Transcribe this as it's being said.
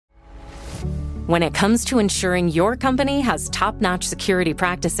When it comes to ensuring your company has top-notch security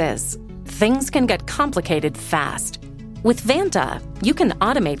practices, things can get complicated fast. With Vanta, you can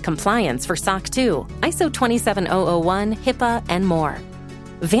automate compliance for SOC 2, ISO 27001, HIPAA, and more.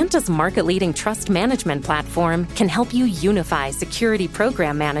 Vanta's market-leading trust management platform can help you unify security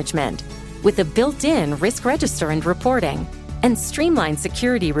program management with a built-in risk register and reporting, and streamline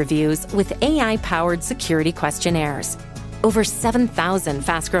security reviews with AI-powered security questionnaires. Over 7,000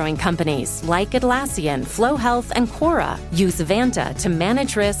 fast-growing companies like Atlassian, Flow Health, and Quora use Vanta to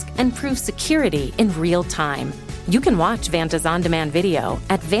manage risk and prove security in real time. You can watch Vanta's on-demand video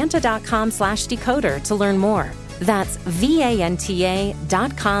at vanta.com/decoder to learn more. That's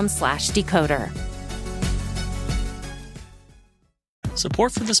vanta.com/decoder.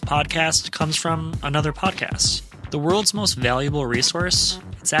 Support for this podcast comes from another podcast. The world's most valuable resource,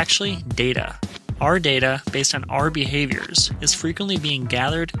 it's actually data. Our data, based on our behaviors, is frequently being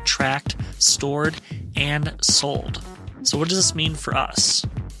gathered, tracked, stored, and sold. So what does this mean for us?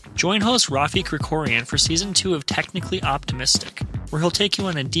 Join host Rafi Krikorian for Season 2 of Technically Optimistic, where he'll take you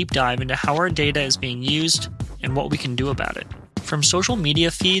on a deep dive into how our data is being used and what we can do about it. From social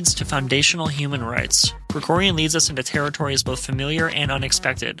media feeds to foundational human rights, Krikorian leads us into territories both familiar and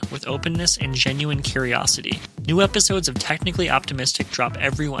unexpected, with openness and genuine curiosity. New episodes of Technically Optimistic drop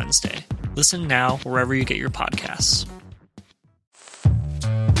every Wednesday. Listen now wherever you get your podcasts.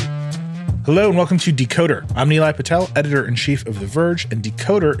 Hello and welcome to Decoder. I'm Nilay Patel, editor-in-chief of The Verge, and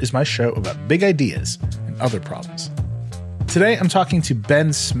Decoder is my show about big ideas and other problems. Today I'm talking to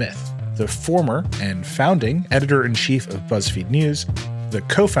Ben Smith, the former and founding editor-in-chief of BuzzFeed News, the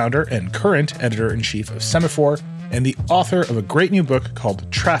co-founder and current editor-in-chief of Semaphore, and the author of a great new book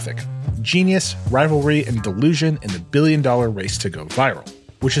called Traffic: Genius, Rivalry, and Delusion in the Billion-Dollar Race to Go Viral,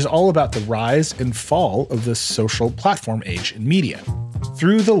 which is all about the rise and fall of the social platform age in media,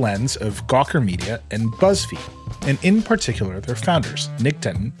 through the lens of Gawker Media and BuzzFeed, and in particular their founders, Nick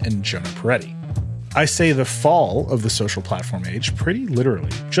Denton and Jonah Peretti. I say the fall of the social platform age pretty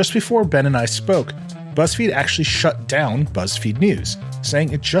literally. Just before Ben and I spoke, BuzzFeed actually shut down BuzzFeed News,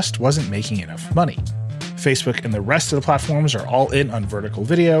 saying it just wasn't making enough money. Facebook and the rest of the platforms are all in on vertical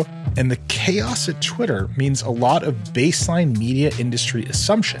video, and the chaos at Twitter means a lot of baseline media industry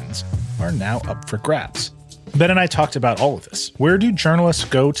assumptions are now up for grabs. Ben and I talked about all of this. Where do journalists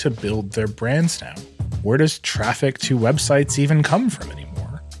go to build their brands now? Where does traffic to websites even come from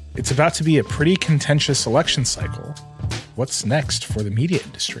anymore? It's about to be a pretty contentious election cycle. What's next for the media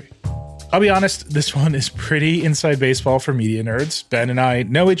industry? I'll be honest, this one is pretty inside baseball for media nerds. Ben and I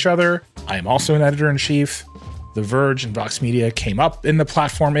know each other. I am also an editor-in-chief. The Verge and Vox Media came up in the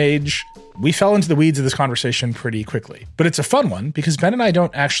platform age. We fell into the weeds of this conversation pretty quickly. But it's a fun one because Ben and I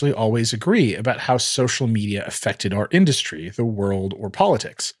don't actually always agree about how social media affected our industry, the world, or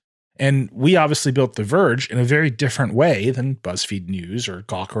politics. And we obviously built The Verge in a very different way than BuzzFeed News or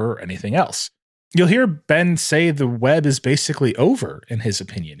Gawker or anything else. You'll hear Ben say the web is basically over, in his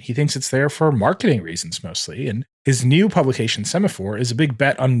opinion. He thinks it's there for marketing reasons mostly, and his new publication, Semaphore, is a big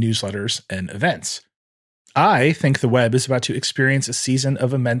bet on newsletters and events. I think the web is about to experience a season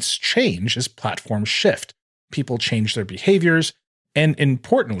of immense change as platforms shift. People change their behaviors, and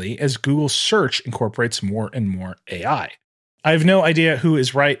importantly, as Google search incorporates more and more AI. I have no idea who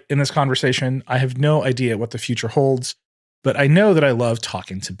is right in this conversation. I have no idea what the future holds, but I know that I love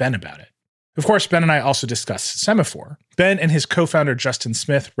talking to Ben about it. Of course, Ben and I also discussed Semaphore. Ben and his co-founder Justin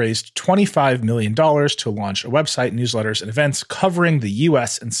Smith raised $25 million to launch a website, newsletters, and events covering the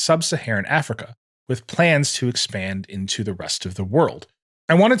US and sub-Saharan Africa, with plans to expand into the rest of the world.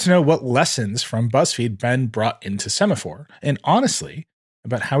 I wanted to know what lessons from BuzzFeed Ben brought into Semaphore, and honestly,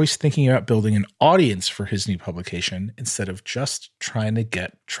 about how he's thinking about building an audience for his new publication instead of just trying to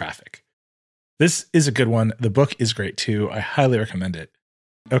get traffic. This is a good one. The book is great too. I highly recommend it.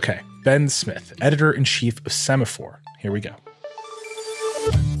 Okay, Ben Smith, editor-in-chief of Semaphore. Here we go.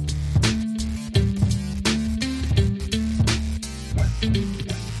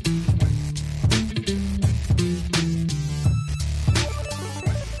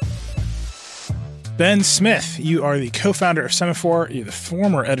 Ben Smith, you are the co-founder of Semaphore, you're the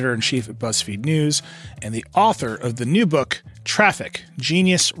former editor-in-chief at BuzzFeed News, and the author of the new book, Traffic: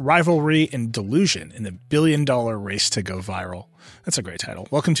 Genius, Rivalry, and Delusion in the Billion-Dollar Race to Go Viral. That's a great title.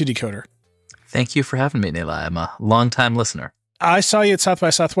 Welcome to Decoder. Thank you for having me, Nilay. I'm a longtime listener. I saw you at South by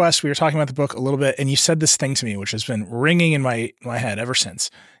Southwest. We were talking about the book a little bit, and you said this thing to me, which has been ringing in my head ever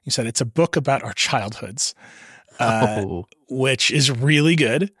since. You said it's a book about our childhoods, which is really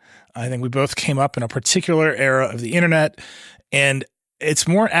good. I think we both came up in a particular era of the internet, and it's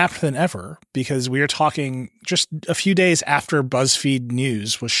more apt than ever because we are talking just a few days after BuzzFeed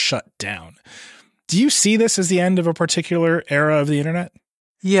News was shut down. Do you see this as the end of a particular era of the internet?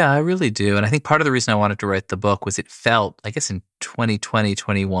 Yeah, I really do. And I think part of the reason I wanted to write the book was it felt, I guess in 2020,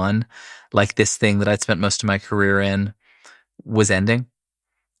 21, like this thing that I'd spent most of my career in was ending.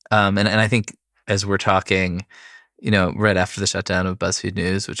 And I think as we're talking, right after the shutdown of BuzzFeed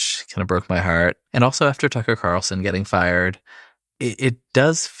News, which kind of broke my heart, and also after Tucker Carlson getting fired, it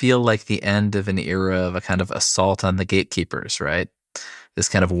does feel like the end of an era of a kind of assault on the gatekeepers, right? This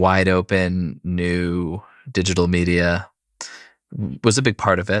kind of wide open new digital media was a big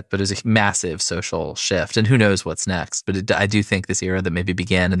part of it, but it was a massive social shift. And who knows what's next? But I do think this era that maybe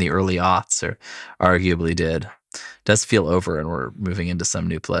began in the early aughts, or arguably does feel over, and we're moving into some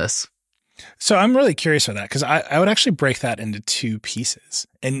new place. So I'm really curious about that because I would actually break that into two pieces.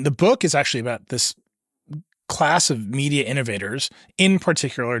 And the book is actually about this class of media innovators, in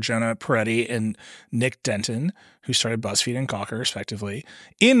particular Jonah Peretti and Nick Denton, who started BuzzFeed and Gawker respectively,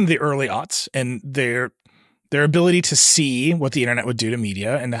 in the early aughts, and their ability to see what the internet would do to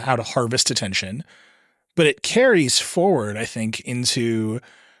media and how to harvest attention. But it carries forward, I think, into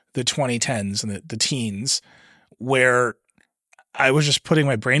the 2010s and the teens, where I was just putting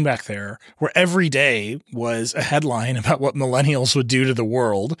my brain back there, where every day was a headline about what millennials would do to the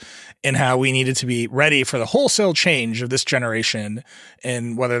world and how we needed to be ready for the wholesale change of this generation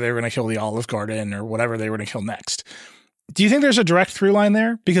and whether they were going to kill the Olive Garden or whatever they were going to kill next. Do you think there's a direct through line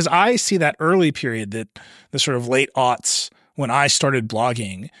there? Because I see that early period, that the sort of late aughts when I started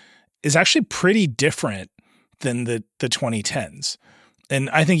blogging, is actually pretty different than the 2010s. And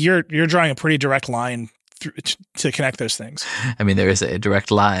I think you're drawing a pretty direct line to connect those things. I mean, there is a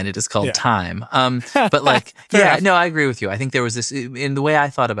direct line. It is called time. But like, no, I agree with you. I think there was this, in the way I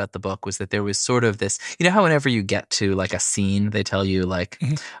thought about the book was that there was sort of this, how whenever you get to like a scene, they tell you like,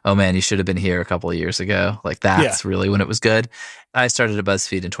 oh man, you should have been here a couple of years ago. Like that's really when it was good. I started at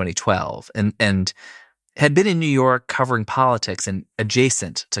BuzzFeed in 2012 and had been in New York covering politics and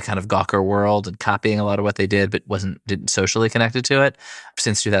adjacent to kind of Gawker world and copying a lot of what they did, but didn't socially connected to it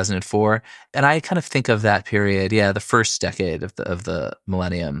since 2004. And I kind of think of that period, the first decade of the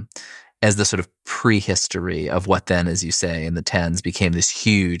millennium, as the sort of prehistory of what then, as you say, in the 10s became this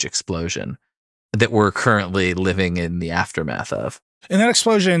huge explosion that we're currently living in the aftermath of. And that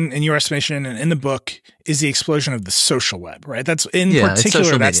explosion, in your estimation, and in the book, is the explosion of the social web, right? That's in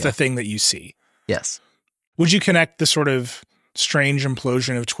particular, that's the thing that you see. Yes. Would you connect the sort of strange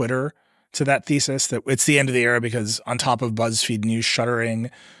implosion of Twitter to that thesis, that it's the end of the era because on top of BuzzFeed News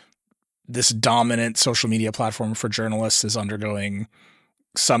shuttering, this dominant social media platform for journalists is undergoing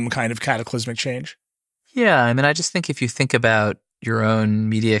some kind of cataclysmic change? Yeah. I mean, I just think if you think about your own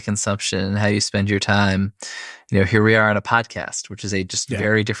media consumption and how you spend your time, here we are on a podcast, which is a just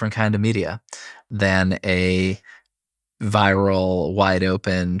very different kind of media than a viral, wide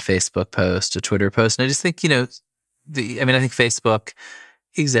open Facebook post, a Twitter post. And I just think, I think Facebook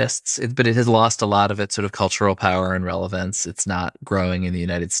exists, but it has lost a lot of its sort of cultural power and relevance. It's not growing in the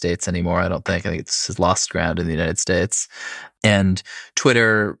United States anymore, I don't think. I think it's lost ground in the United States. And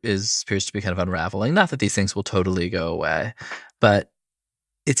Twitter appears to be kind of unraveling. Not that these things will totally go away, but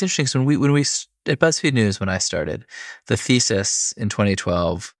it's interesting. So when we at BuzzFeed News, when I started, the thesis in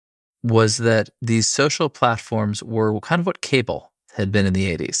 2012 was that these social platforms were kind of what cable had been in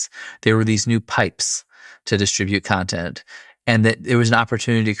the 80s. They were these new pipes to distribute content, and that there was an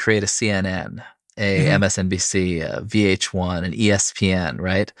opportunity to create a CNN, a MSNBC, a VH1, an ESPN,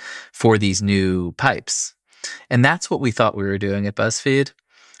 right, for these new pipes. And that's what we thought we were doing at BuzzFeed.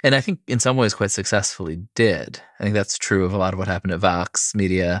 And I think in some ways quite successfully did. I think that's true of a lot of what happened at Vox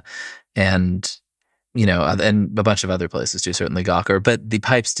Media and and a bunch of other places too, certainly Gawker, but the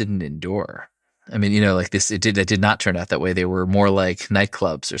pipes didn't endure. I mean, like this, it did not turn out that way. They were more like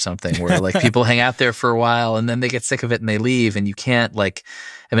nightclubs or something where like people hang out there for a while and then they get sick of it and they leave, and you can't I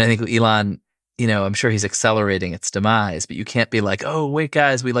think Elon, I'm sure he's accelerating its demise, but you can't be like, oh, wait,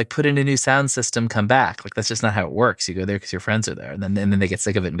 guys, we like put in a new sound system, come back. Like that's just not how it works. You go there because your friends are there, and then they get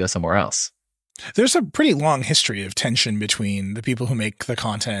sick of it and go somewhere else. There's a pretty long history of tension between the people who make the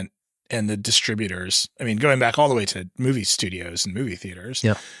content and the distributors. I mean, going back all the way to movie studios and movie theaters.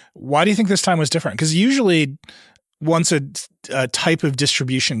 Yep. Why do you think this time was different? Because usually once a type of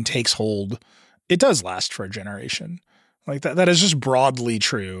distribution takes hold, it does last for a generation. Like that is just broadly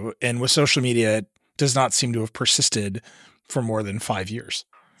true. And with social media, it does not seem to have persisted for more than 5 years.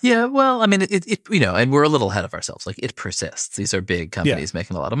 Yeah, well, I mean, it and we're a little ahead of ourselves. Like it persists. These are big companies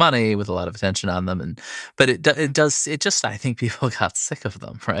making a lot of money with a lot of attention on them, but it just I think people got sick of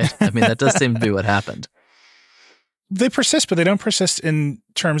them, right? I mean, that does seem to be what happened. they persist, but they don't persist in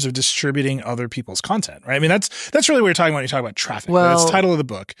terms of distributing other people's content, right? I mean, that's really what you're talking about when you talk about traffic. Well, that's the title of the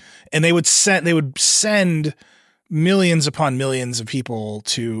book. And they would send millions upon millions of people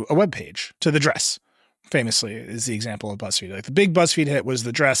to a web page, to The Dress, famously is the example of BuzzFeed. Like the big BuzzFeed hit was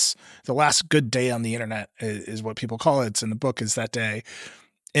The Dress. The last good day on the internet is what people call it. It's in the book is that day.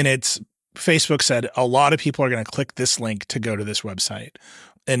 And Facebook said a lot of people are going to click this link to go to this website.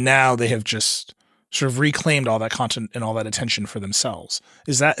 And now they have just sort of reclaimed all that content and all that attention for themselves.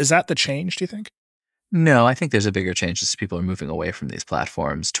 Is that the change, do you think? No, I think there's a bigger change as people are moving away from these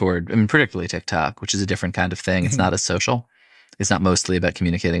platforms toward, I mean, particularly TikTok, which is a different kind of thing. It's not as social. It's not mostly about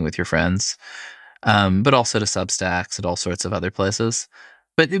communicating with your friends, but also to Substacks and all sorts of other places.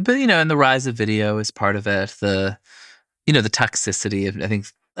 But and the rise of video is part of it. The toxicity of, I think,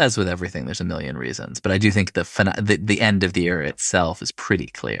 as with everything, there's a million reasons. But I do think the end of the era itself is pretty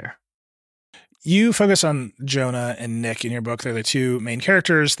clear. You focus on Jonah and Nick in your book. They're the two main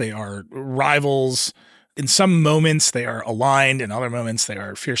characters. They are rivals. In some moments, they are aligned. In other moments, they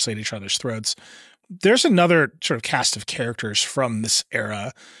are fiercely at each other's throats. There's another sort of cast of characters from this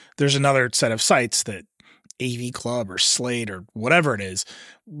era. There's another set of sites that AV Club or Slate or whatever it is.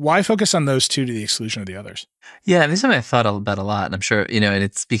 Why focus on those two to the exclusion of the others? Yeah, this is something I thought about a lot. And I'm sure, and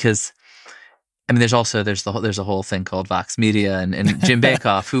it's because I mean, there's a whole thing called Vox Media and Jim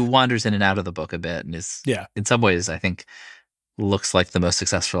Bakoff, who wanders in and out of the book a bit and is, in some ways, I think, looks like the most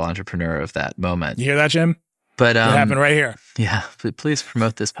successful entrepreneur of that moment. You hear that, Jim? But it happened right here. Yeah, please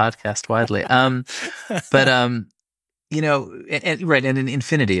promote this podcast widely. And an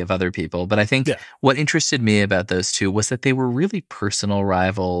infinity of other people. But I think what interested me about those two was that they were really personal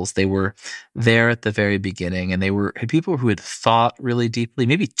rivals. They were there at the very beginning, and they had people who had thought really deeply,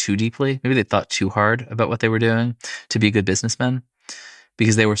 maybe too deeply. Maybe they thought too hard about what they were doing to be good businessmen,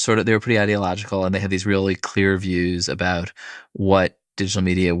 because they were pretty ideological, and they had these really clear views about what digital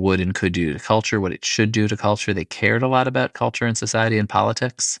media would and could do to culture, what it should do to culture. They cared a lot about culture and society and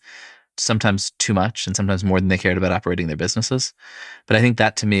politics, sometimes too much and sometimes more than they cared about operating their businesses. But I think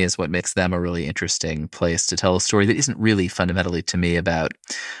that, to me, is what makes them a really interesting place to tell a story that isn't really fundamentally, to me, about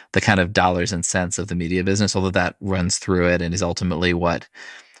the kind of dollars and cents of the media business, although that runs through it and is ultimately what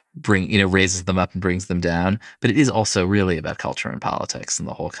raises them up and brings them down. But it is also really about culture and politics and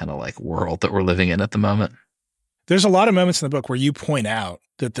the whole kind of like world that we're living in at the moment. There's a lot of moments in the book where you point out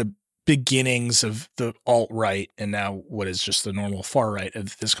that the beginnings of the alt-right and now what is just the normal far-right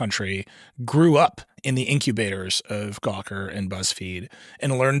of this country grew up in the incubators of Gawker and BuzzFeed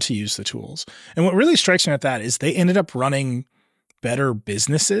and learned to use the tools. And what really strikes me at that is they ended up running better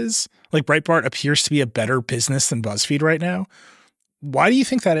businesses. Like Breitbart appears to be a better business than BuzzFeed right now. Why do you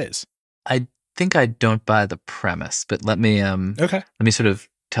think that is? I think I don't buy the premise, but let me sort of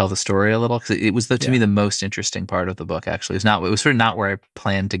tell the story a little, because it was to me the most interesting part of the book. Actually, it was sort of not where I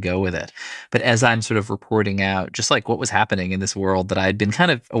planned to go with it, but as I'm sort of reporting out just like what was happening in this world that I had been kind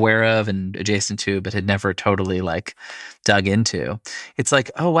of aware of and adjacent to, but had never totally like dug into, it's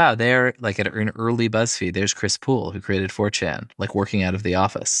like, oh wow, they're like at an early BuzzFeed. There's Chris Poole, who created 4chan, like working out of the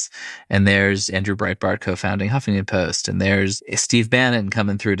office, and there's Andrew Breitbart co-founding Huffington Post, and there's Steve Bannon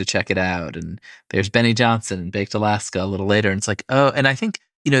coming through to check it out, and there's Benny Johnson and Baked Alaska a little later, and it's like, oh, and I think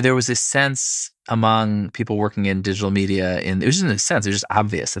there was this sense among people working in digital media, it was just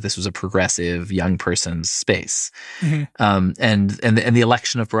obvious that this was a progressive young person's space. Mm-hmm. And the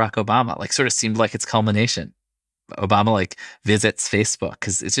election of Barack Obama like sort of seemed like its culmination. Obama like visits Facebook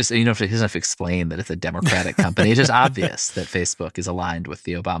because it's just, he doesn't have to explain that it's a Democratic company. It's just obvious that Facebook is aligned with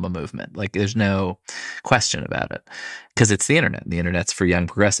the Obama movement. Like there's no question about it because it's the internet, and the internet's for young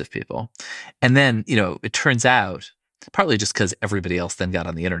progressive people. And then, it turns out, partly just because everybody else then got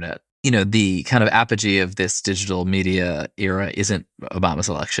on the internet, the kind of apogee of this digital media era isn't Obama's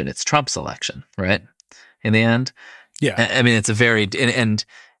election, it's Trump's election, right? In the end. Yeah. I mean, it's a very,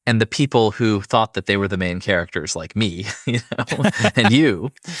 and the people who thought that they were the main characters like me, and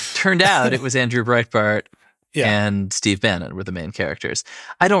you, turned out it was Andrew Breitbart and Steve Bannon were the main characters.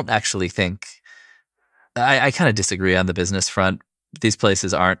 I don't actually think, I kind of disagree on the business front. These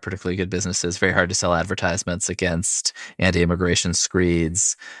places aren't particularly good businesses. Very hard to sell advertisements against anti-immigration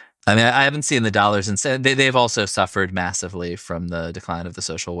screeds. I mean, I haven't seen the dollars, and they've also suffered massively from the decline of the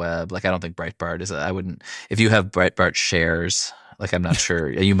social web. Like, I don't think Breitbart is. I wouldn't. If you have Breitbart shares, like, I'm not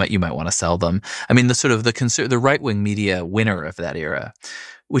sure you might want to sell them. I mean, the sort of the right-wing media winner of that era,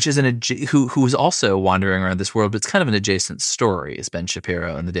 which is who was also wandering around this world, but it's kind of an adjacent story, is Ben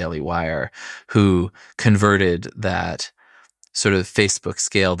Shapiro and the Daily Wire, who converted that sort of Facebook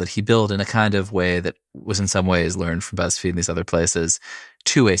scale that he built in a kind of way that was in some ways learned from BuzzFeed and these other places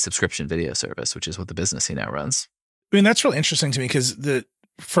to a subscription video service, which is what the business he now runs. I mean, that's really interesting to me because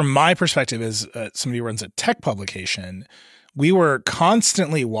from my perspective as somebody who runs a tech publication, we were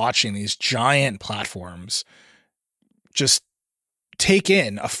constantly watching these giant platforms just take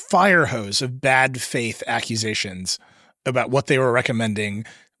in a fire hose of bad faith accusations about what they were recommending,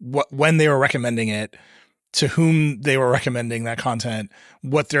 when they were recommending it, to whom they were recommending that content,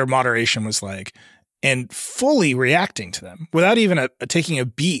 what their moderation was like, and fully reacting to them without even taking a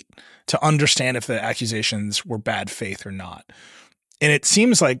beat to understand if the accusations were bad faith or not. And it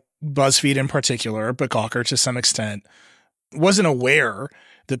seems like BuzzFeed in particular, but Gawker to some extent, wasn't aware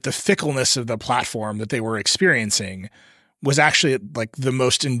that the fickleness of the platform that they were experiencing was actually like the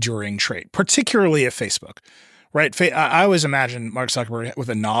most enduring trait, particularly at Facebook, right? I always imagine Mark Zuckerberg with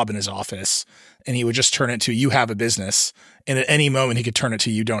a knob in his office, and he would just turn it to, you have a business. And at any moment he could turn it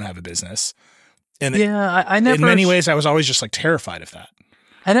to, you don't have a business. And I never, in many ways, I was always just like terrified of that.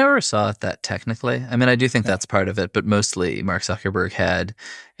 I never saw it that technically. I mean, I do think that's part of it, but mostly Mark Zuckerberg had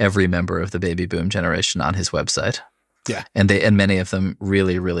every member of the baby boom generation on his website. Yeah. And many of them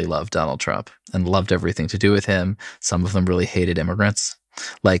really, really loved Donald Trump and loved everything to do with him. Some of them really hated immigrants.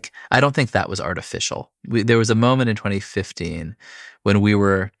 Like, I don't think that was artificial. There was a moment in 2015 when we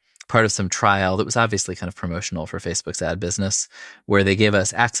were part of some trial that was obviously kind of promotional for Facebook's ad business, where they gave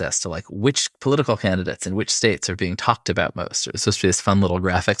us access to like which political candidates in which states are being talked about most. It was supposed to be this fun little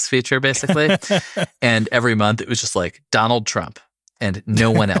graphics feature, basically. And every month it was just like Donald Trump and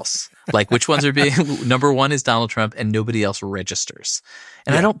no one else. Like, which ones are being, number one is Donald Trump and nobody else registers.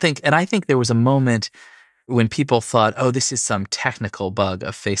 And I think there was a moment when people thought, oh, this is some technical bug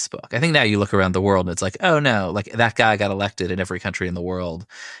of Facebook. I think now you look around the world and it's like, oh no, like that guy got elected in every country in the world.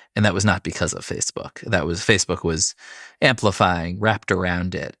 And that was not because of Facebook. Facebook was amplifying, wrapped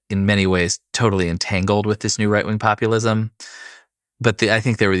around it, in many ways totally entangled with this new right-wing populism. But I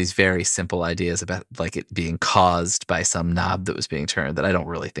think there were these very simple ideas about like it being caused by some knob that was being turned that I don't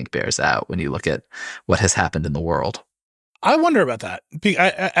really think bears out when you look at what has happened in the world. I wonder about that.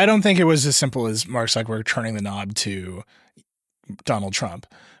 I don't think it was as simple as Mark Zuckerberg turning the knob to Donald Trump.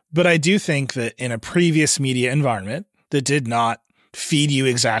 But I do think that in a previous media environment that did not feed you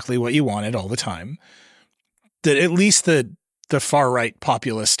exactly what you wanted all the time, that at least the far-right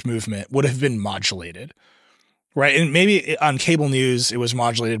populist movement would have been modulated, right? And maybe on cable news, it was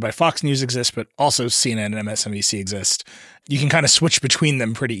modulated by Fox News exists, but also CNN and MSNBC exist. You can kind of switch between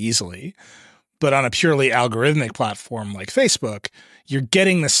them pretty easily. But on a purely algorithmic platform like Facebook, you're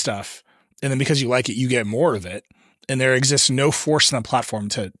getting this stuff, and then because you like it, you get more of it. And there exists no force in the platform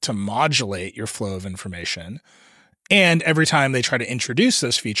to modulate your flow of information. And every time they try to introduce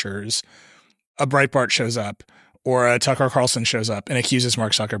those features, a Breitbart shows up or a Tucker Carlson shows up and accuses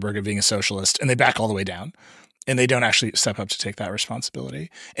Mark Zuckerberg of being a socialist, and they back all the way down. And they don't actually step up to take that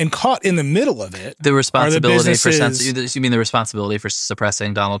responsibility. And caught in the middle of it, the responsibility you mean the responsibility for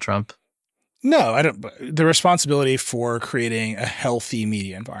suppressing Donald Trump? No, I don't. The responsibility for creating a healthy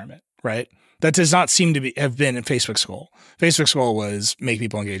media environment, right? That does not seem to have been in Facebook's goal. Facebook's goal was make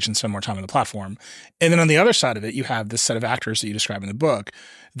people engage and spend more time on the platform. And then on the other side of it, you have this set of actors that you describe in the book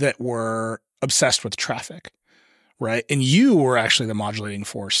that were obsessed with traffic, right? And you were actually the modulating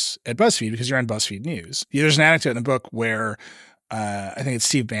force at BuzzFeed because you're on BuzzFeed News. There's an anecdote in the book where I think it's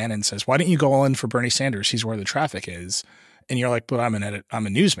Steve Bannon says, "Why didn't you go all in for Bernie Sanders? He's where the traffic is." And you're like, "But I'm a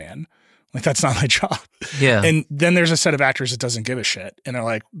newsman. Like, that's not my job." Yeah. And then there's a set of actors that doesn't give a shit. And they're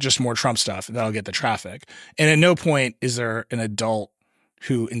like, just more Trump stuff. That'll get the traffic. And at no point is there an adult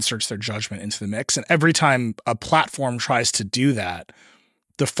who inserts their judgment into the mix. And every time a platform tries to do that,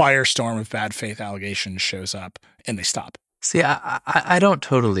 the firestorm of bad faith allegations shows up and they stop. See, I don't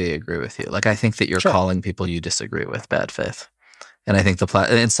totally agree with you. Like, I think that you're calling people you disagree with bad faith. And I think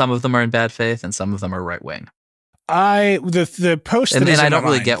and some of them are in bad faith and some of them are right wing. The post and I don't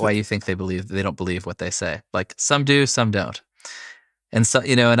really get why you think they don't believe what they say. Like, some do, some don't. And so,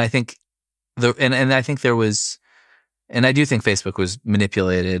 and I think I think there was, and I do think Facebook was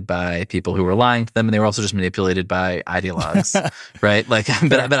manipulated by people who were lying to them, and they were also just manipulated by ideologues, right? Like,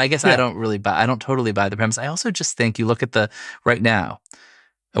 but I guess I don't totally buy the premise. I also just think you look at right now,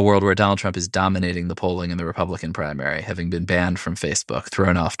 a world where Donald Trump is dominating the polling in the Republican primary, having been banned from Facebook,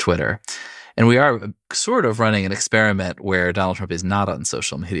 thrown off Twitter. And we are sort of running an experiment where Donald Trump is not on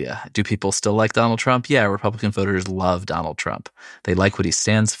social media. Do people still like Donald Trump? Yeah, Republican voters love Donald Trump. They like what he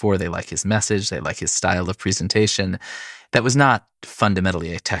stands for. They like his message. They like his style of presentation. That was not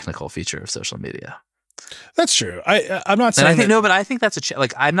fundamentally a technical feature of social media. That's true. I'm not saying but I think that's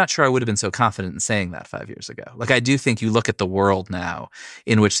I'm not sure I would have been so confident in saying that 5 years ago. Like, I do think you look at the world now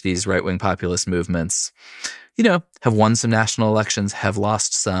in which these right-wing populist movements, have won some national elections, have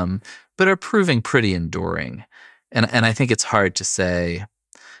lost some, but are proving pretty enduring. And I think it's hard to say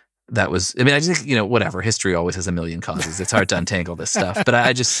that was, I mean, I just think, whatever, history always has a million causes. It's hard to untangle this stuff. But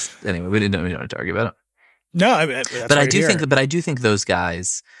I just, anyway, we don't have to argue about it. No, I mean, but I do think those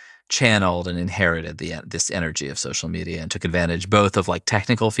guys channeled and inherited this energy of social media and took advantage both of like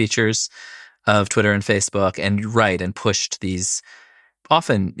technical features of Twitter and Facebook and pushed these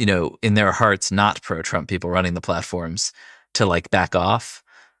often, in their hearts, not pro-Trump people running the platforms to like back off.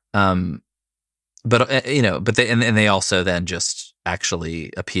 But they also then just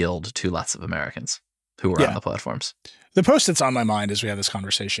actually appealed to lots of Americans who were on the platforms. The post that's on my mind as we have this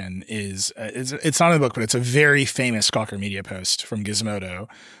conversation is it's not in the book, but it's a very famous Gawker Media post from Gizmodo.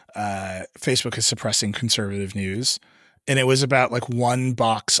 Facebook is suppressing conservative news. And it was about like one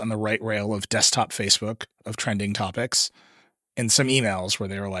box on the right rail of desktop Facebook of trending topics and some emails where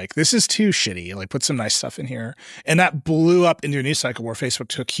they were like, this is too shitty. Like put some nice stuff in here. And that blew up into a news cycle where Facebook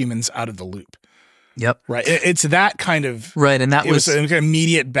took humans out of the loop. Yep. Right. It's that kind of right. And that was an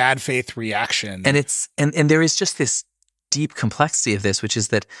immediate bad faith reaction. And it's and there is just this deep complexity of this, which is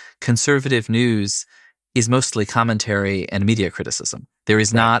that conservative news is mostly commentary and media criticism. There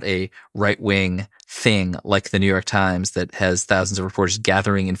is not a right-wing thing like the New York Times that has thousands of reporters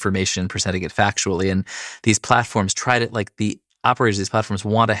gathering information, presenting it factually. And these platforms the operators of these platforms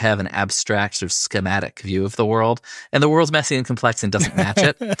want to have an abstract sort of schematic view of the world. And the world's messy and complex and doesn't match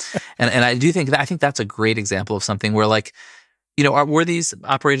it. And I think that's a great example of something where like, were these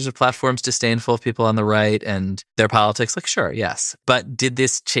operators of platforms disdainful of people on the right and their politics? Like, sure, yes. But did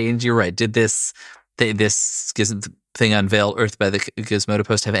this change? You're right. Did this thing unveiled, Earth by the Gizmodo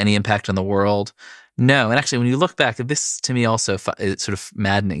post, have any impact on the world? No. And actually, when you look back, this to me also is sort of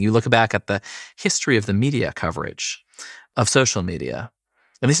maddening. You look back at the history of the media coverage of social media,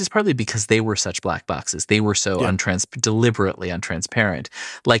 and this is partly because they were such black boxes. They were so deliberately untransparent.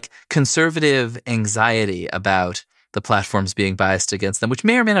 Like conservative anxiety about the platforms being biased against them, which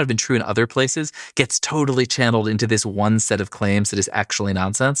may or may not have been true in other places, gets totally channeled into this one set of claims that is actually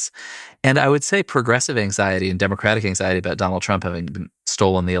nonsense. And I would say progressive anxiety and democratic anxiety about Donald Trump having been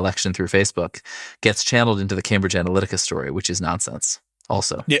stolen the election through Facebook gets channeled into the Cambridge Analytica story, which is nonsense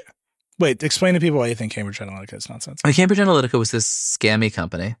also. Yeah. Wait, explain to people why you think Cambridge Analytica is nonsense. Cambridge Analytica was this scammy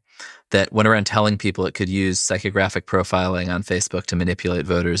company that went around telling people it could use psychographic profiling on Facebook to manipulate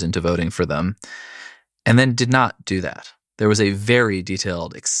voters into voting for them, and then did not do that. There was a very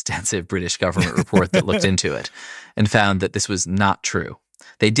detailed, extensive British government report that looked into it and found that this was not true.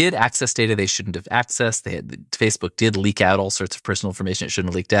 They did access data they shouldn't have accessed. Facebook did leak out all sorts of personal information it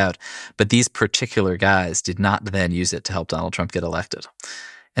shouldn't have leaked out, but these particular guys did not then use it to help Donald Trump get elected.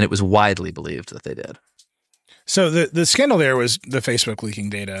 And it was widely believed that they did. So the scandal there was the Facebook leaking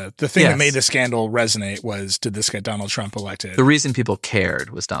data. The thing that made the scandal resonate was, did this get Donald Trump elected? The reason people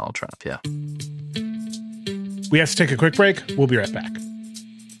cared was Donald Trump, yeah. We have to take a quick break. We'll be right back.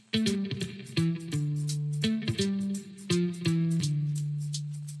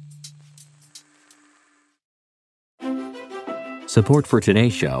 Support for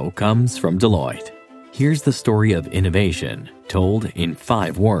today's show comes from Deloitte. Here's the story of innovation told in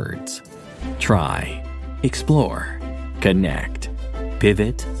 5 words. Try, explore, connect,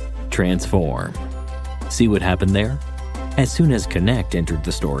 pivot, transform. See what happened there? As soon as connect entered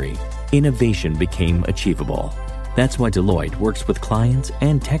the story, innovation became achievable. That's why Deloitte works with clients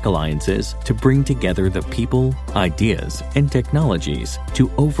and tech alliances to bring together the people, ideas, and technologies to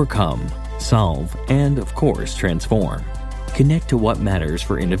overcome, solve, and of course, transform. Connect to what matters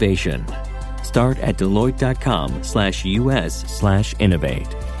for innovation. Start at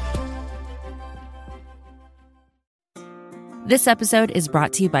Deloitte.com/US/innovate. This episode is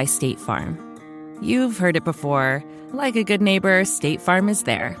brought to you by State Farm. You've heard it before. Like a good neighbor, State Farm is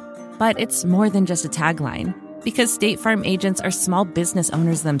there. But it's more than just a tagline. Because State Farm agents are small business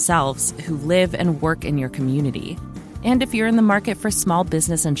owners themselves who live and work in your community. And if you're in the market for small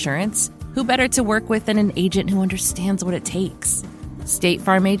business insurance, who better to work with than an agent who understands what it takes? State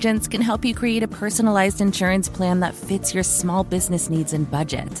Farm agents can help you create a personalized insurance plan that fits your small business needs and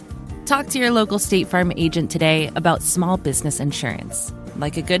budget. Talk to your local State Farm agent today about small business insurance.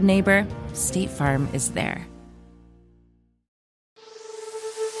 Like a good neighbor, State Farm is there.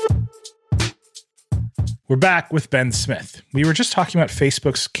 We're back with Ben Smith. We were just talking about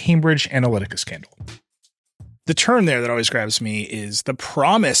Facebook's Cambridge Analytica scandal. The term there that always grabs me is the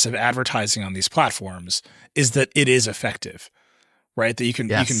promise of advertising on these platforms is that it is effective, right? That you can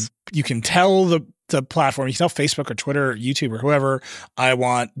tell the platform, you can tell Facebook or Twitter or YouTube or whoever, I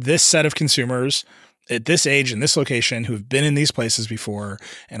want this set of consumers at this age in this location who have been in these places before,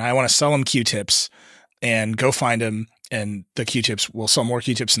 and I want to sell them Q-tips and go find them and the Q-tips will sell more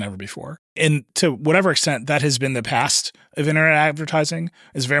Q-tips than ever before. And to whatever extent that has been the past of internet advertising,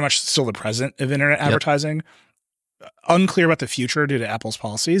 is very much still the present of internet advertising. Unclear about the future due to Apple's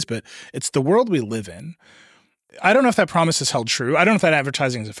policies, but it's the world we live in. I don't know if that promise is held true. I don't know if that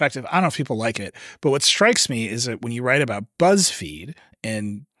advertising is effective. I don't know if people like it. But what strikes me is that when you write about BuzzFeed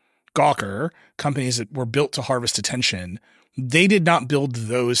and Gawker, companies that were built to harvest attention, they did not build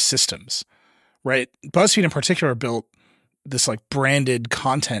those systems, right? BuzzFeed in particular built this like branded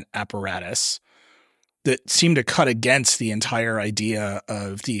content apparatus that seemed to cut against the entire idea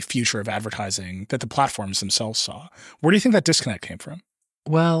of the future of advertising that the platforms themselves saw. Where do you think that disconnect came from?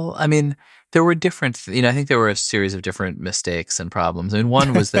 Well, I mean, there were different, I think there were a series of different mistakes and problems. I mean,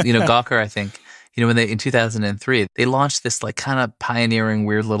 one was that, Gawker, I think, when they, in 2003, they launched this like kind of pioneering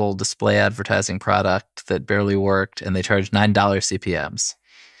weird little display advertising product that barely worked, and they charged $9 CPMs.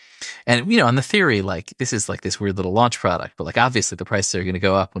 And, on the theory, like, this is like this weird little launch product, but like, obviously the prices are going to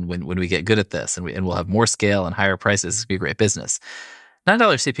go up when we get good at this, and we'll have more scale and higher prices. It's going to be a great business. $9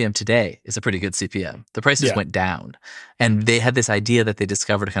 CPM today is a pretty good CPM. The prices went down, and they had this idea that they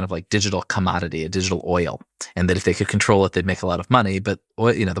discovered a kind of like digital commodity, a digital oil, and that if they could control it, they'd make a lot of money. But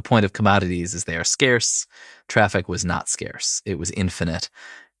the point of commodities is they are scarce. Traffic was not scarce; it was infinite.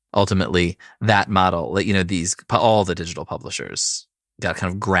 Ultimately, that model, all the digital publishers got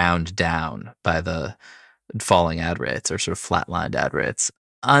kind of ground down by the falling ad rates, or sort of flatlined ad rates.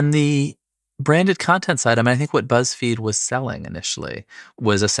 On the branded content side, I think what BuzzFeed was selling initially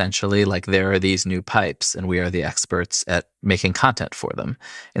was essentially like, there are these new pipes and we are the experts at making content for them.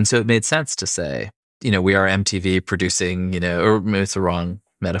 And so it made sense to say, we are MTV producing, or maybe it's the wrong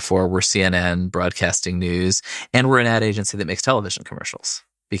metaphor, we're CNN broadcasting news, and we're an ad agency that makes television commercials,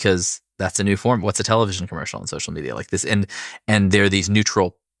 because that's a new form. What's a television commercial on social media like this? And there are these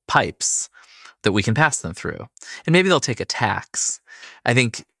neutral pipes that we can pass them through. And maybe they'll take a tax. I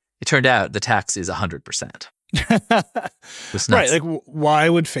think it turned out the tax is 100%. Right. Like, why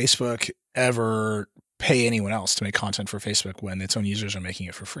would Facebook ever pay anyone else to make content for Facebook when its own users are making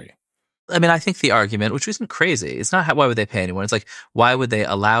it for free? I mean, I think the argument, which isn't crazy, it's not why would they pay anyone? It's like, why would they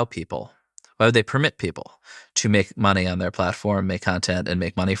allow people? Why would they permit people to make money on their platform, make content, and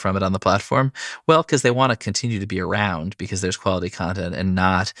make money from it on the platform? Well, because they want to continue to be around because there's quality content, and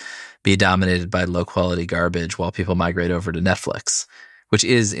not be dominated by low-quality garbage while people migrate over to Netflix, which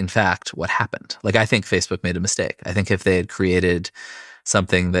is, in fact, what happened. Like, I think Facebook made a mistake. I think if they had created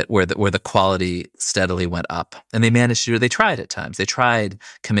something where the quality steadily went up, and they managed to do it, they tried at times. They tried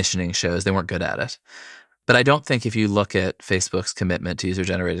commissioning shows. They weren't good at it. But I don't think if you look at Facebook's commitment to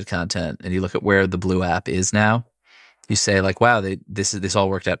user-generated content, and you look at where the Blue app is now, you say like, wow, this all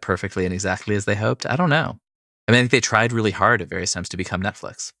worked out perfectly and exactly as they hoped. I don't know. I think they tried really hard at various times to become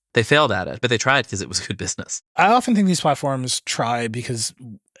Netflix. They failed at it, but they tried because it was good business. I often think these platforms try because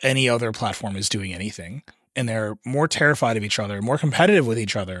any other platform is doing anything, and they're more terrified of each other, more competitive with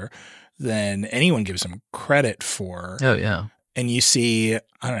each other than anyone gives them credit for. Oh, yeah. And you see,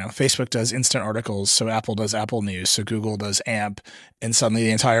 I don't know, Facebook does instant articles, so Apple does Apple News, so Google does AMP, and suddenly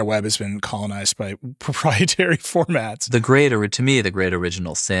the entire web has been colonized by proprietary formats. To me, the great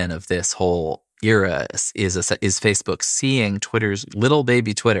original sin of this whole era is Facebook seeing Twitter's little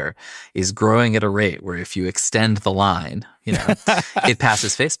baby Twitter is growing at a rate where if you extend the line, it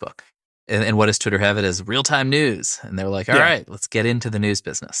passes Facebook. And what does Twitter have it as? Real-time news. And they're like, all right, let's get into the news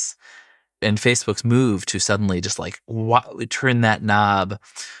business. And Facebook's move to suddenly just like turn that knob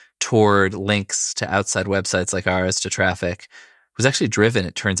toward links to outside websites like ours, to traffic, was actually driven,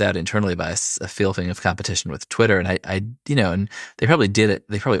 it turns out, internally by a feeling of competition with Twitter. And and they probably did it.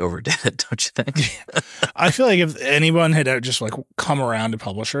 They probably overdid it, don't you think? I feel like if anyone had just like come around to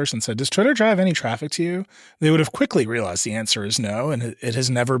publishers and said, does Twitter drive any traffic to you? They would have quickly realized the answer is no. And it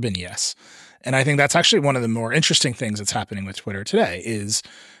has never been yes. And I think that's actually one of the more interesting things that's happening with Twitter today is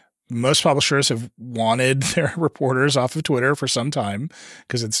most publishers have wanted their reporters off of Twitter for some time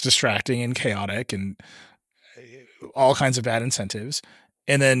because it's distracting and chaotic and all kinds of bad incentives.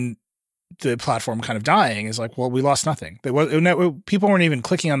 And then the platform kind of dying is like, well, we lost nothing. People weren't even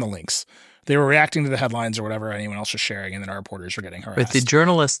clicking on the links. They were reacting to the headlines or whatever anyone else was sharing, and then our reporters were getting harassed. But the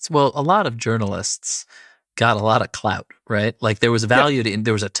journalists, a lot of journalists got a lot of clout, right? Like there was value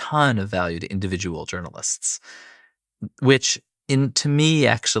there was a ton of value to individual journalists, which to me,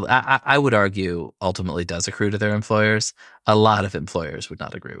 actually, I would argue ultimately does accrue to their employers. A lot of employers would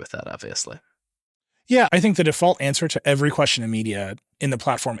not agree with that, obviously. Yeah, I think the default answer to every question in media in the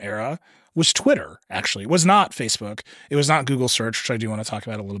platform era was Twitter, actually. It was not Facebook. It was not Google search, which I do want to talk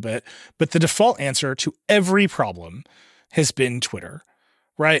about a little bit. But the default answer to every problem has been Twitter,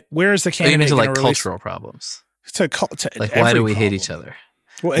 right? Where is the candidate going to release? cultural problems? Like, why do we hate each other?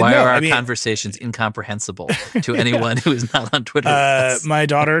 Well, why are our conversations incomprehensible to anyone who is not on Twitter? My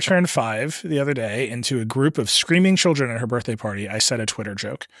daughter turned 5 the other day, and to a group of screaming children at her birthday party, I said a Twitter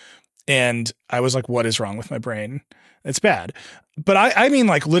joke. And I was like, what is wrong with my brain? It's bad. But I mean,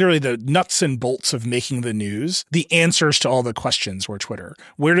 like, literally the nuts and bolts of making the news, the answers to all the questions were Twitter.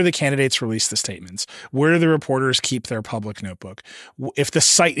 Where do the candidates release the statements? Where do the reporters keep their public notebook? If the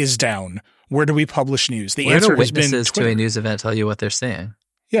site is down, where do we publish news? The answer has been Twitter. Witnesses to a news event tell you what they're saying.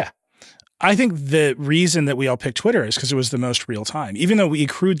 Yeah. I think the reason that we all picked Twitter is because it was the most real time, even though we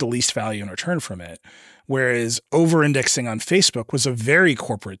accrued the least value in return from it. Whereas over-indexing on Facebook was a very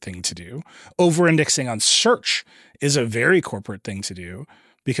corporate thing to do. Over-indexing on search is a very corporate thing to do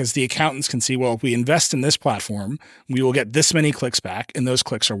because the accountants can see, well, if we invest in this platform, we will get this many clicks back, and those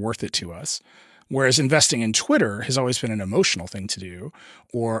clicks are worth it to us. Whereas investing in Twitter has always been an emotional thing to do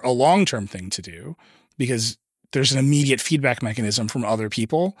or a long-term thing to do because there's an immediate feedback mechanism from other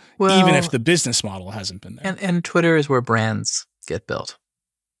people, even if the business model hasn't been there. And Twitter is where brands get built.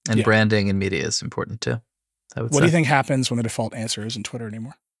 And branding in media is important too. What do you think happens when the default answer isn't Twitter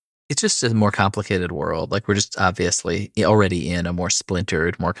anymore? It's just a more complicated world. Like, we're just obviously already in a more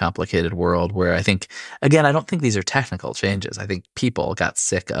splintered, more complicated world where I think, again, I don't think these are technical changes. I think people got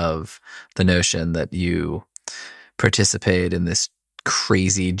sick of the notion that you participate in this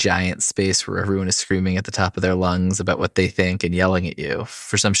crazy giant space where everyone is screaming at the top of their lungs about what they think and yelling at you.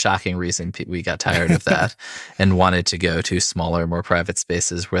 For some shocking reason, we got tired of that and wanted to go to smaller, more private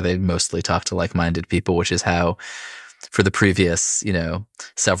spaces where they mostly talk to like-minded people, which is how, for the previous,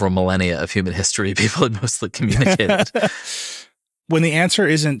 several millennia of human history, people had mostly communicated. When the answer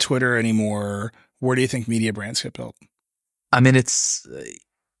isn't Twitter anymore, where do you think media brands get built? I mean, it's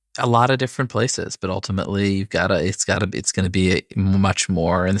a lot of different places, but ultimately it's going to be much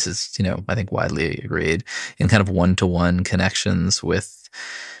more, and this is, I think widely agreed, in kind of one-to-one connections with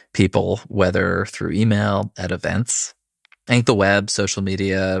people, whether through email, at events. I think the web, social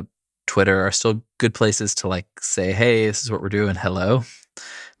media, Twitter are still good places to like say, hey, this is what we're doing. Hello.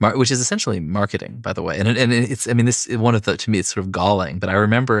 Which is essentially marketing, by the way. And it's, I mean, this is one of the, to me, it's sort of galling, but I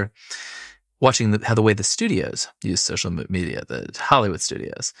remember watching how the way the studios use social media, the Hollywood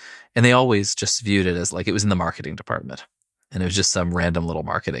studios, and they always just viewed it as like it was in the marketing department. And it was just some random little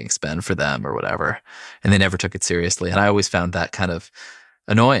marketing spend for them or whatever. And they never took it seriously. And I always found that kind of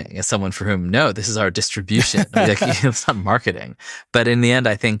annoying as someone for whom, no, this is our distribution. Like, it's not marketing. But in the end,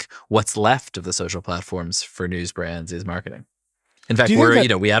 I think what's left of the social platforms for news brands is marketing. In fact,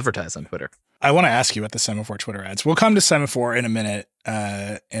 we advertise on Twitter. I want to ask you about the Semaphore Twitter ads. We'll come to Semaphore in a minute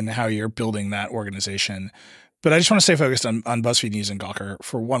and how you're building that organization. But I just want to stay focused on BuzzFeed News and Gawker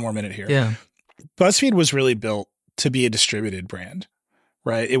for one more minute here. Yeah. BuzzFeed was really built to be a distributed brand,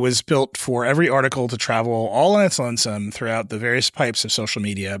 right? It was built for every article to travel all on its lonesome throughout the various pipes of social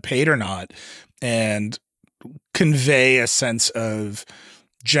media, paid or not, and convey a sense of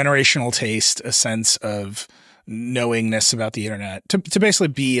generational taste, a sense of knowingness about the internet, to basically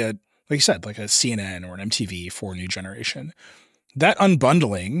be like you said, like a CNN or an MTV for a new generation. That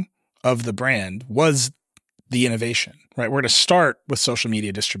unbundling of the brand was the innovation, right? We're going to start with social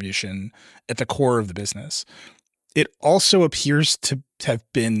media distribution at the core of the business. It also appears to have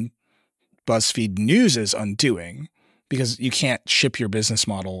been BuzzFeed News' undoing because you can't ship your business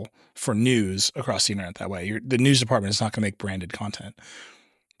model for news across the internet that way. The news department is not going to make branded content.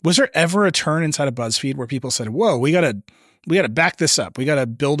 Was there ever a turn inside of BuzzFeed where people said, whoa, we got to back this up. We got to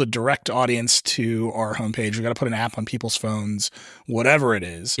build a direct audience to our homepage. We got to put an app on people's phones, whatever it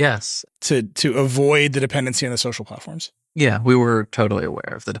is. Yes. To avoid the dependency on the social platforms. Yeah, we were totally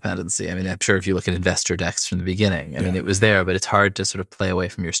aware of the dependency. I mean, I'm sure if you look at investor decks from the beginning, I mean, it was there, but it's hard to sort of play away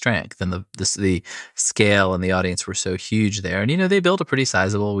from your strength. And the scale and the audience were so huge there. And, we built a pretty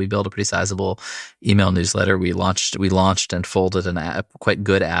sizable email newsletter. We launched and folded an app, quite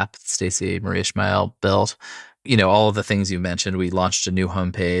good app Stacey Marie Ishmael built. All of the things you mentioned. We launched a new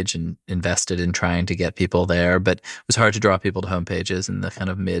homepage and invested in trying to get people there, but it was hard to draw people to homepages in the kind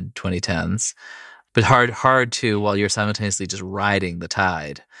of mid 2010s. But hard to, while you're simultaneously just riding the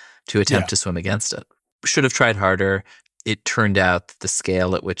tide, to attempt to swim against it. Should have tried harder. It turned out that the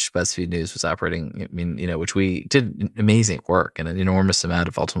scale at which BuzzFeed News was operating, which we did amazing work, and an enormous amount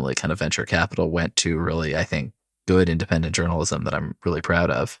of ultimately kind of venture capital went to really, I think, good independent journalism that I'm really proud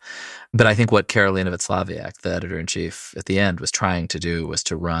of. But I think what Karolina Wacławiak, the editor-in-chief, at the end was trying to do was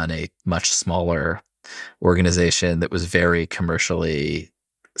to run a much smaller organization that was very commercially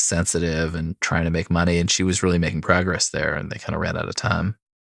sensitive and trying to make money. And she was really making progress there, and they kind of ran out of time.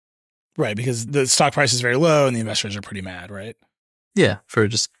 Right, because the stock price is very low and the investors are pretty mad, right? Yeah, for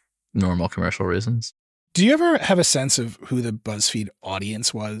just normal commercial reasons. Do you ever have a sense of who the BuzzFeed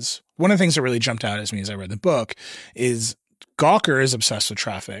audience was? One of the things that really jumped out at me as I read the book is Gawker is obsessed with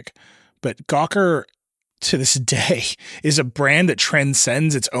traffic, but Gawker to this day is a brand that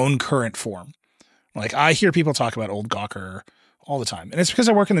transcends its own current form. Like, I hear people talk about old Gawker all the time. And it's because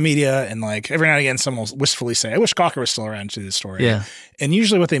I work in the media, and like every now and again someone will wistfully say, I wish Gawker was still around to this story. Yeah. And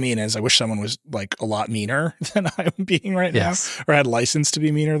usually what they mean is, I wish someone was like a lot meaner than I'm being right now, or had license to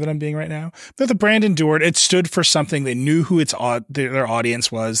be meaner than I'm being right now. But the brand endured. It stood for something. They knew who their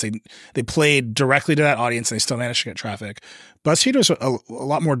audience was. They played directly to that audience, and they still managed to get traffic. BuzzFeed was a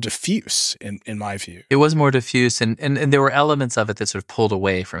lot more diffuse in my view. It was more diffuse, and there were elements of it that sort of pulled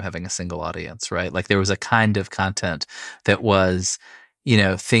away from having a single audience, right? Like there was a kind of content that was,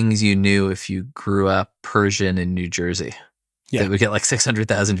 things you knew if you grew up Persian in New Jersey. Yeah. That would get like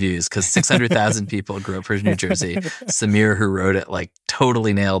 600,000 views because 600,000 people grew up Persian, New Jersey. Samir, who wrote it, like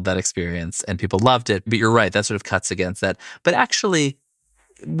totally nailed that experience, and people loved it. But you're right, that sort of cuts against that. But actually,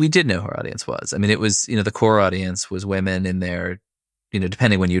 we did know who our audience was. I mean, it was, the core audience was women in their,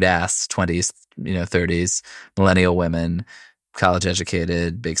 depending when you'd ask, 20s, 30s, millennial women, college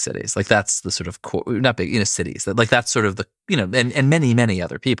educated, big cities. Like that's the sort of core, not big, cities. Like that's sort of the, and many, many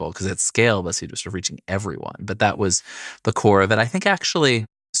other people, because at scale, BuzzFeed was sort of reaching everyone. But that was the core of it. I think actually,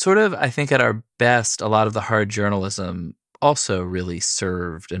 at our best, a lot of the hard journalism also really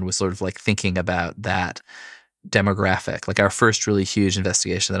served and was sort of like thinking about that demographic. Like our first really huge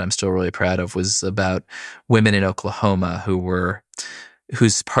investigation that I'm still really proud of was about women in Oklahoma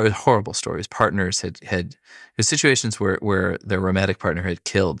whose horrible stories, partners had situations where their romantic partner had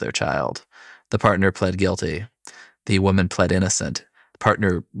killed their child. The partner pled guilty. The woman pled innocent. The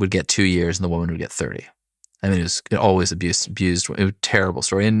partner would get 2 years and the woman would get 30. I mean, it was always abused. It was a terrible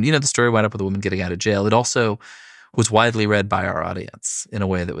story. And, the story wound up with a woman getting out of jail. It also was widely read by our audience in a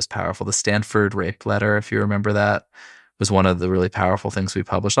way that was powerful. The Stanford rape letter, if you remember that, was one of the really powerful things we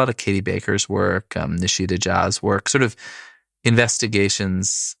published. A lot of Katie Baker's work, Nishita Jha's work, sort of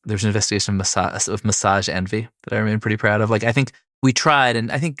investigations. There's an investigation of massage envy that I remain pretty proud of. Like, I think we tried,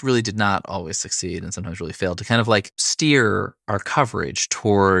 and I think really did not always succeed, and sometimes really failed, to kind of like steer our coverage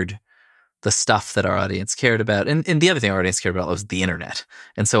toward the stuff that our audience cared about. And the other thing our audience cared about was the internet.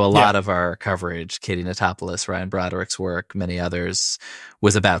 And so a lot of our coverage, Katie Natopoulos, Ryan Broderick's work, many others,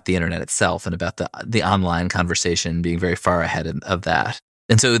 was about the internet itself and about the online conversation being very far ahead of that.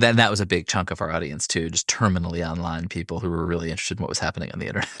 And so then that was a big chunk of our audience too, just terminally online people who were really interested in what was happening on the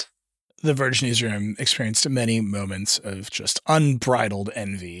internet. The Verge newsroom experienced many moments of just unbridled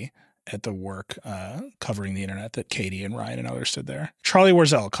envy at the work covering the internet that Katie and Ryan and others did there. Charlie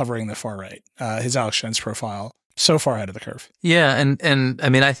Warzel covering the far right, his Alex Jones profile, so far ahead of the curve. Yeah, and I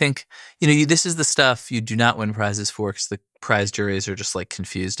mean, I think, this is the stuff you do not win prizes for because the prize juries are just like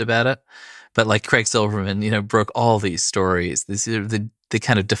confused about it. But like Craig Silverman, broke all these stories. These are the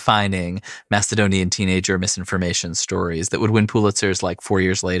kind of defining Macedonian teenager misinformation stories that would win Pulitzers like 4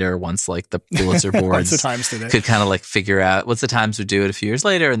 years later, once like the Pulitzer boards the Times did it. Could kind of like figure out what's the Times would do it a few years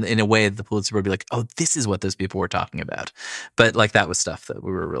later. And in a way, the Pulitzer board would be like, oh, this is what those people were talking about. But like that was stuff that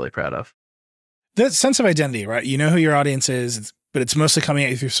we were really proud of. That sense of identity, right? You know who your audience is, but it's mostly coming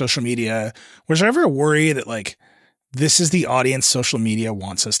at you through social media. Was there ever a worry that like, this is the audience social media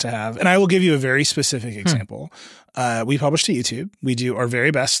wants us to have? And I will give you a very specific example. We publish to YouTube. We do our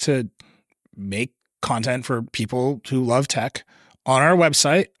very best to make content for people who love tech. On our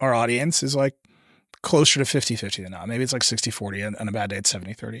website, our audience is like closer to 50-50 than not. Maybe it's like 60-40, and on a bad day it's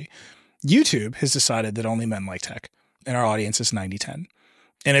 70-30. YouTube has decided that only men like tech, and our audience is 90-10.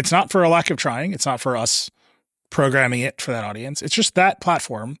 And it's not for a lack of trying. It's not for us programming it for that audience. It's just that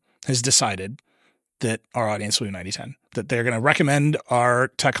platform has decided that our audience will be 90-10, that they're going to recommend our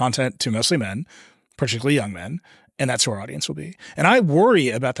tech content to mostly men, particularly young men, and that's who our audience will be. And I worry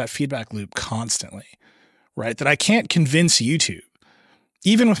about that feedback loop constantly, right? That I can't convince YouTube,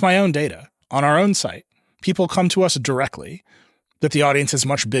 even with my own data on our own site. People come to us directly that the audience is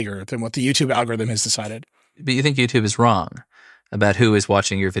much bigger than what the YouTube algorithm has decided. But you think YouTube is wrong about who is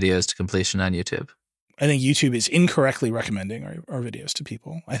watching your videos to completion on YouTube? I think YouTube is incorrectly recommending our videos to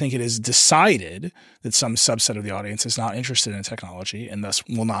people. I think it is decided that some subset of the audience is not interested in technology and thus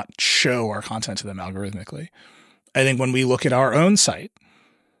will not show our content to them algorithmically. I think when we look at our own site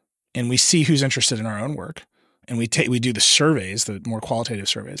and we see who's interested in our own work, and we do the surveys, the more qualitative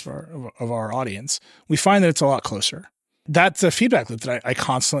surveys of our audience, we find that it's a lot closer. That's a feedback loop that I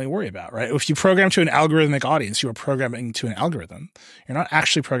constantly worry about, right? If you program to an algorithmic audience, you are programming to an algorithm. You're not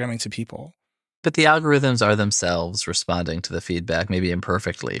actually programming to people. But the algorithms are themselves responding to the feedback, maybe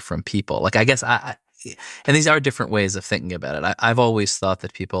imperfectly, from people. Like, I guess and these are different ways of thinking about it. I've always thought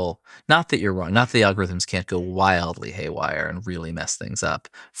that people, not that you're wrong, not that the algorithms can't go wildly haywire and really mess things up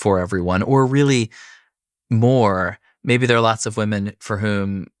for everyone, or really more. Maybe there are lots of women for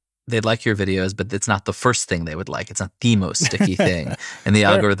whom they'd like your videos, but it's not the first thing they would like. It's not the most sticky thing. And the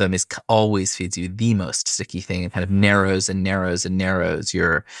algorithm always feeds you the most sticky thing and kind of narrows and narrows and narrows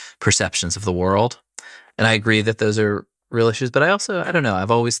your perceptions of the world. And I agree that those are real issues. But I don't know,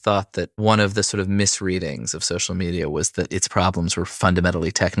 I've always thought that one of the sort of misreadings of social media was that its problems were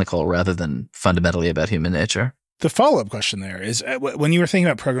fundamentally technical rather than fundamentally about human nature. The follow-up question there is, when you were thinking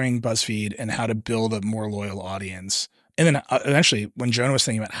about programming BuzzFeed and how to build a more loyal audience, and then eventually when Jonah was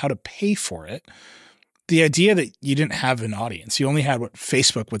thinking about how to pay for it, the idea that you didn't have an audience, you only had what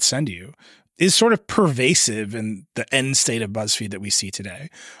Facebook would send you, is sort of pervasive in the end state of BuzzFeed that we see today.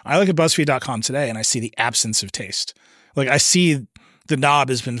 I look at BuzzFeed.com today and I see the absence of taste. Like, I see the knob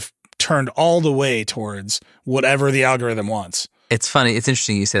has been turned all the way towards whatever the algorithm wants. It's funny. It's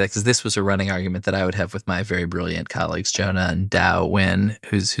interesting you say that, because this was a running argument that I would have with my very brilliant colleagues, Jonah and Dao Win,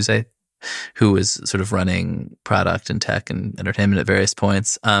 who was sort of running product and tech and entertainment at various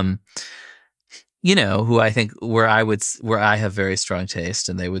points. Who I think where I have very strong taste,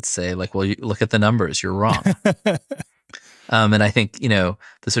 and they would say, like, well, you look at the numbers, you're wrong. And I think, the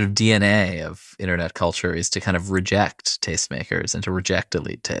sort of DNA of internet culture is to kind of reject tastemakers and to reject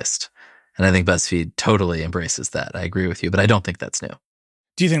elite taste. And I think BuzzFeed totally embraces that. I agree with you, but I don't think that's new.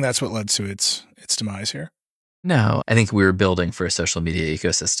 Do you think that's what led to its demise here? No, I think we were building for a social media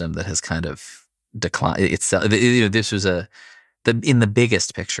ecosystem that has kind of declined. This was in the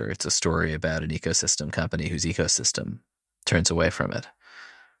biggest picture, it's a story about an ecosystem company whose ecosystem turns away from it.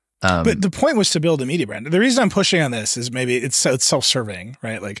 But the point was to build a media brand. The reason I'm pushing on this is maybe it's self-serving,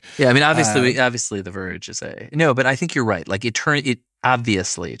 right? Like, yeah, I mean, obviously, The Verge is but I think you're right. Like, it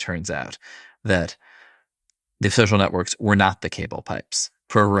obviously turns out that the social networks were not the cable pipes.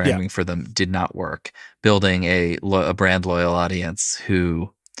 Programming for them did not work. Building a brand loyal audience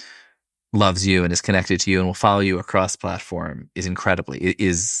who loves you and is connected to you and will follow you across platform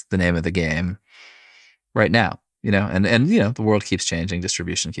is the name of the game right now. And the world keeps changing,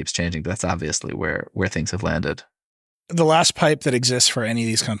 distribution keeps changing, but that's obviously where things have landed. The last pipe that exists for any of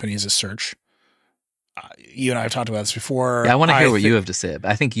these companies is search. You and I have talked about this before. Yeah, I want to hear what you have to say.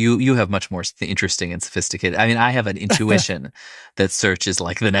 I think you have much more interesting and sophisticated. I mean, I have an intuition that search is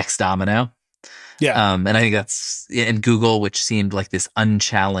like the next domino. Yeah. And I think that's in Google, which seemed like this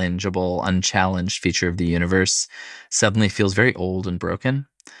unchallenged feature of the universe, suddenly feels very old and broken.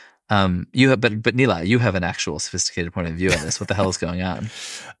 But Nilay, you have an actual sophisticated point of view on this. What the hell is going on?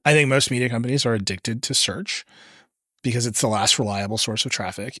 I think most media companies are addicted to search because it's the last reliable source of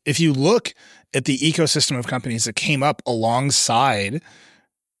traffic. If you look at the ecosystem of companies that came up alongside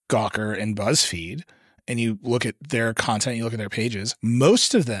Gawker and BuzzFeed, and you look at their content, you look at their pages,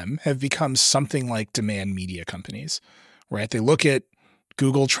 most of them have become something like demand media companies, right? They look at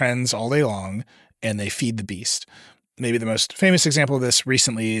Google Trends all day long and they feed the beast. Maybe the most famous example of this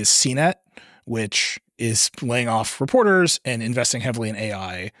recently is CNET, which is laying off reporters and investing heavily in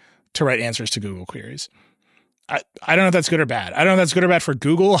AI to write answers to Google queries. I don't know if that's good or bad. I don't know if that's good or bad for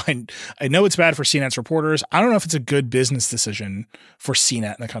Google. I know it's bad for CNET's reporters. I don't know if it's a good business decision for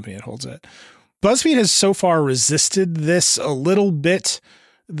CNET and the company that holds it. BuzzFeed has so far resisted this a little bit.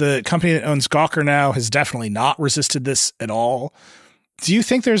 The company that owns Gawker now has definitely not resisted this at all. Do you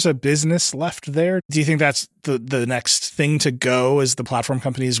think there's a business left there? Do you think that's the next thing to go as the platform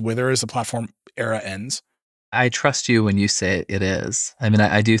companies wither, as the platform era ends? I trust you when you say it is. I mean,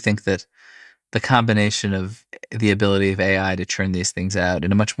 I do think that the combination of the ability of AI to churn these things out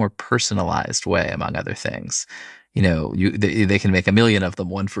in a much more personalized way, among other things, they can make 1 million of them,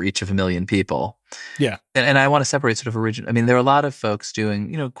 one for each of 1 million people. Yeah. And I want to separate sort of original. I mean, there are a lot of folks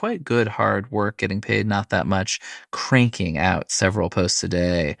doing, quite good, hard work, getting paid not that much, cranking out several posts a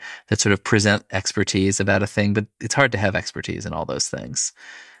day that sort of present expertise about a thing, but it's hard to have expertise in all those things.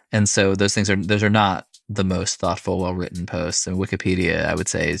 And so those are not the most thoughtful, well-written posts. And Wikipedia, I would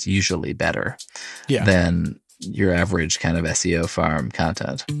say, is usually better than your average kind of SEO farm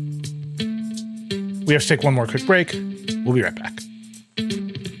content. We have to take one more quick break. We'll be right back.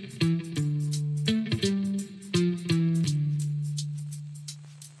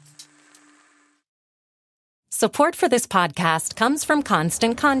 Support for this podcast comes from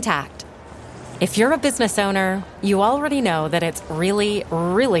Constant Contact. If you're a business owner, you already know that it's really,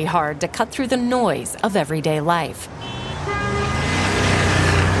 really hard to cut through the noise of everyday life.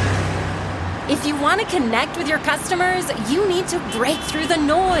 If you want to connect with your customers, you need to break through the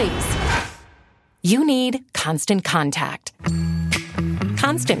noise. You need Constant Contact.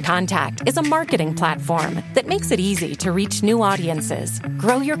 Constant Contact is a marketing platform that makes it easy to reach new audiences,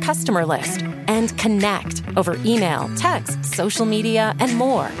 grow your customer list, and connect over email, text, social media, and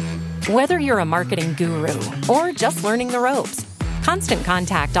more. Whether you're a marketing guru or just learning the ropes, Constant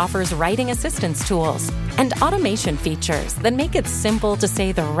Contact offers writing assistance tools and automation features that make it simple to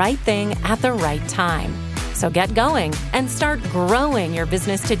say the right thing at the right time. So get going and start growing your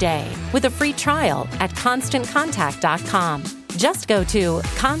business today with a free trial at ConstantContact.com. Just go to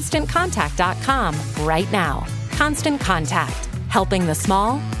ConstantContact.com right now. Constant Contact, helping the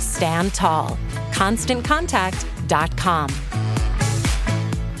small stand tall. ConstantContact.com.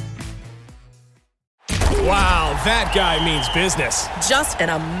 Wow, that guy means business. Just an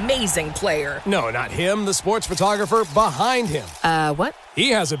amazing player. No, not him, the sports photographer behind him. What? He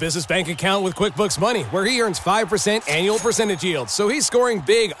has a business bank account with QuickBooks Money where he earns 5% annual percentage yield, so he's scoring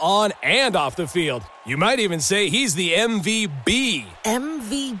big on and off the field. You might even say he's the MVB.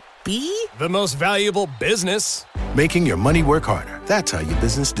 MVP? The most valuable business. Making your money work harder. That's how you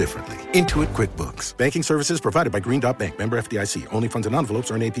business differently. Intuit QuickBooks. Banking services provided by Green Dot Bank. Member FDIC. Only funds and envelopes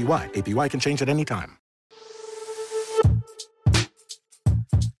earn APY. APY can change at any time.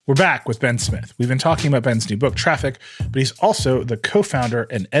 We're back with Ben Smith. We've been talking about Ben's new book, Traffic, but he's also the co-founder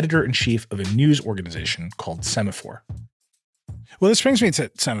and editor-in-chief of a news organization called Semaphore. Well, this brings me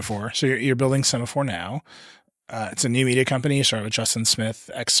to Semaphore. So you're building Semaphore now. It's a new media company. You started with Justin Smith,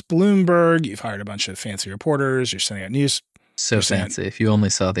 ex-Bloomberg. You've hired a bunch of fancy reporters. You're sending out news. So fancy. If you only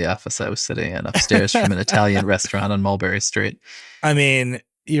saw the office I was sitting in upstairs from an Italian restaurant on Mulberry Street. I mean,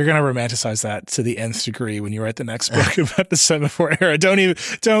 you're going to romanticize that to the nth degree when you write the next book about the Semaphore era.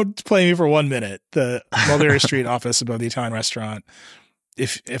 Don't play me for 1 minute. The Mulberry Street office above the Italian restaurant,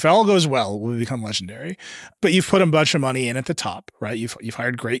 if all goes well, will become legendary. But you've put a bunch of money in at the top, right? You've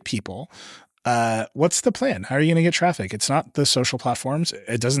hired great people. What's the plan? How are you going to get traffic? It's not the social platforms.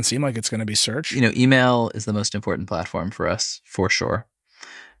 It doesn't seem like it's going to be search. Email is the most important platform for us, for sure.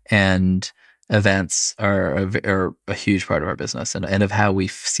 And events are a huge part of our business and of how we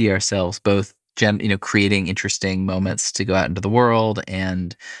see ourselves, both creating interesting moments to go out into the world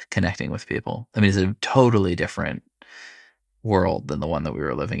and connecting with people. I mean, it's a totally different world than the one that we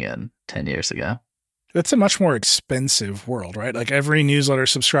were living in 10 years ago. It's a much more expensive world, right? Like every newsletter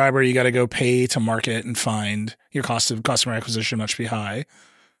subscriber, you got to go pay to market and find. Your cost of customer acquisition must be high.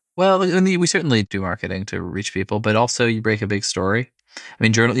 Well, we certainly do marketing to reach people, but also you break a big story. I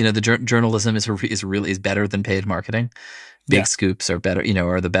mean, journalism is better than paid marketing. Big scoops are better,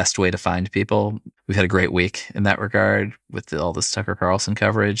 are the best way to find people. We've had a great week in that regard with all this Tucker Carlson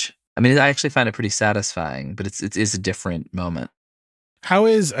coverage. I mean, I actually find it pretty satisfying, but it is a different moment. How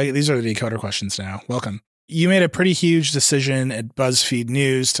is these are the Decoder questions now. Welcome. You made a pretty huge decision at BuzzFeed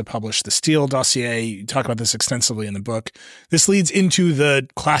News to publish the Steele dossier. You talk about this extensively in the book. This leads into the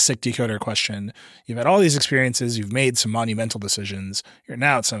classic Decoder question. You've had all these experiences. You've made some monumental decisions. You're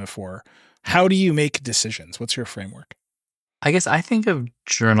now at Semaphore. How do you make decisions? What's your framework? I guess I think of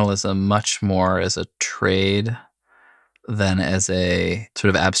journalism much more as a trade than as a sort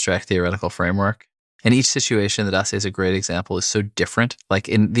of abstract theoretical framework. And each situation, the dossier is a great example, is so different. Like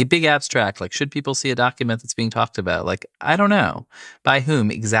in the big abstract, like should people see a document that's being talked about? Like, I don't know. By whom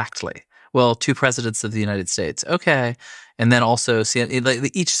exactly? Well, 2 presidents of the United States. Okay. And then also see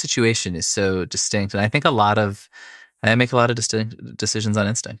each situation is so distinct. And I think I make a lot of distinct decisions on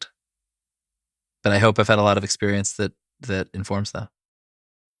instinct. But I hope I've had a lot of experience that informs that.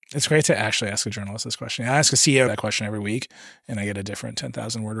 It's great to actually ask a journalist this question. I ask a CEO that question every week, and I get a different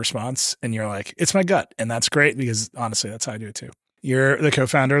 10,000 word response. And you're like, it's my gut. And that's great because honestly, that's how I do it too. You're the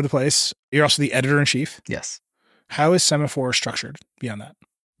co-founder of the place. You're also the editor-in-chief. Yes. How is Semaphore structured beyond that?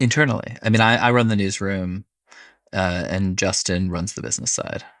 Internally. I mean, I run the newsroom and Justin runs the business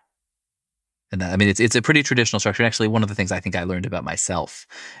side. And that, I mean, it's a pretty traditional structure. And actually, one of the things I think I learned about myself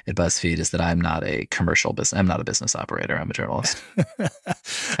at BuzzFeed is that I'm not a commercial business. I'm not a business operator. I'm a journalist.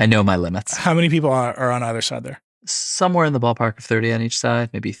 I know my limits. How many people are on either side there? Somewhere in the ballpark of 30 on each side,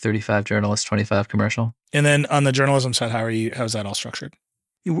 maybe 35 journalists, 25 commercial. And then on the journalism side, how's that all structured?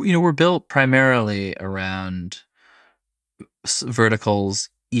 We're built primarily around verticals,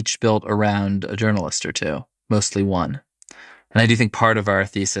 each built around a journalist or two, mostly one. And I do think part of our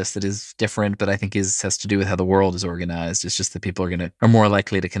thesis that is different, but I think has to do with how the world is organized. It's just that people are more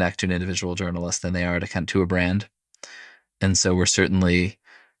likely to connect to an individual journalist than they are to a brand. And so we're certainly,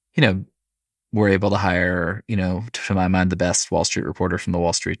 we're able to hire, to my mind, the best Wall Street reporter from the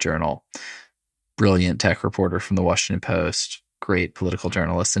Wall Street Journal, brilliant tech reporter from the Washington Post, great political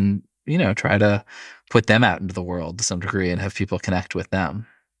journalists, and, try to put them out into the world to some degree and have people connect with them.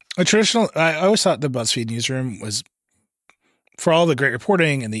 I always thought the BuzzFeed newsroom was for all the great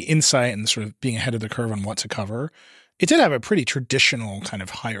reporting and the insight and sort of being ahead of the curve on what to cover, it did have a pretty traditional kind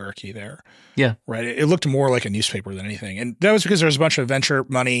of hierarchy there. Yeah. Right. It looked more like a newspaper than anything. And that was because there was a bunch of venture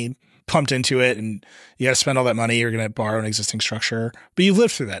money pumped into it, and you got to spend all that money. You're going to borrow an existing structure, but you've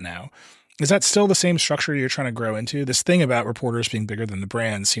lived through that now. Is that still the same structure you're trying to grow into? This thing about reporters being bigger than the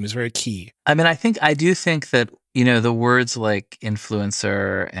brand seems very key. I mean, I do think that, you know, the words like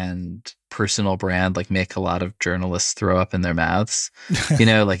influencer and personal brand like make a lot of journalists throw up in their mouths. You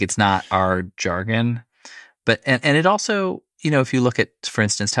know, like it's not our jargon. But and it also, you know, if you look at, for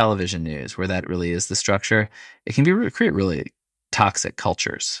instance, television news, where that really is the structure, it can create really toxic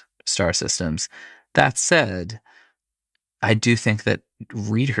cultures, star systems. That said, I do think that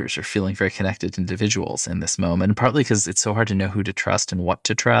readers are feeling very connected to individuals in this moment, partly because it's so hard to know who to trust and what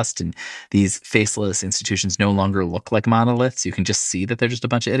to trust. And these faceless institutions no longer look like monoliths. You can just see that they're just a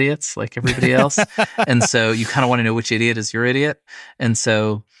bunch of idiots like everybody else. And so you kind of want to know which idiot is your idiot. And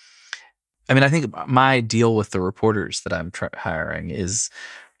so, I mean, I think my deal with the reporters that I'm hiring is,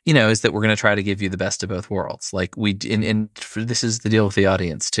 you know, is that we're going to try to give you the best of both worlds. Like this is the deal with the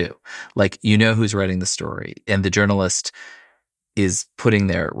audience too. Like, you know who's writing the story, and the journalist is putting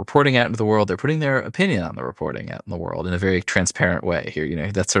their reporting out into the world. They're putting their opinion on the reporting out in the world in a very transparent way. Here, you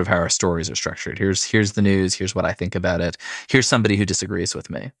know, that's sort of how our stories are structured. Here's the news. Here's what I think about it. Here's somebody who disagrees with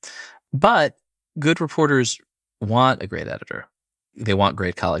me. But good reporters want a great editor. They want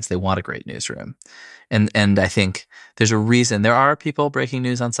great colleagues. They want a great newsroom. And I think there's a reason. There are people breaking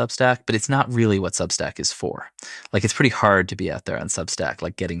news on Substack, but it's not really what Substack is for. Like, it's pretty hard to be out there on Substack,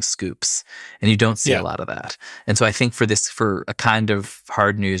 like getting scoops, and you don't see a lot of that. And so I think for a kind of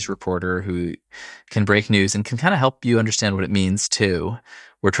hard news reporter who can break news and can kind of help you understand what it means too,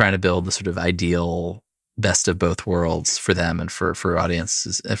 we're trying to build the sort of ideal best of both worlds for them and for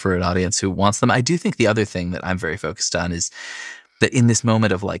audiences, for an audience who wants them. I do think the other thing that I'm very focused on is that in this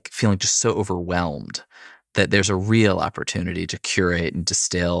moment of like feeling just so overwhelmed, that there's a real opportunity to curate and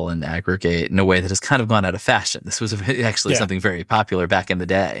distill and aggregate in a way that has kind of gone out of fashion. This was actually something very popular back in the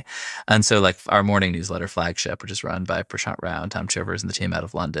day. And so like our morning newsletter Flagship, which is run by Prashant Rao and Tom Chivers and the team out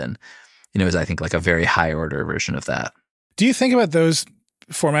of London, you know, is I think like a very high order version of that. Do you think about those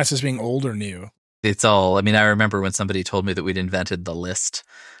formats as being old or new? It's all, I mean, I remember when somebody told me that we'd invented the list.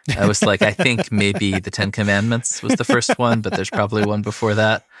 I was like, I think maybe the 10 Commandments was the first one, but there's probably one before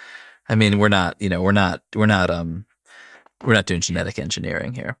that. I mean, we're not doing genetic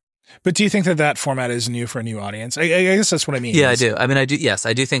engineering here. But do you think that format is new for a new audience? I guess that's what I mean. Yeah, I do. I mean, I do. Yes,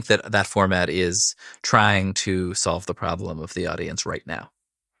 I do think that format is trying to solve the problem of the audience right now,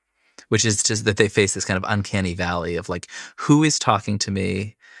 which is just that they face this kind of uncanny valley of like, who is talking to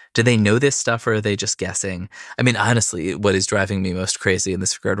me? Do they know this stuff, or are they just guessing? I mean, honestly, what is driving me most crazy in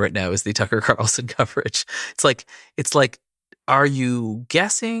this regard right now is the Tucker Carlson coverage. It's like, are you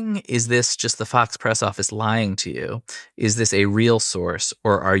guessing? Is this just the Fox press office lying to you? Is this a real source,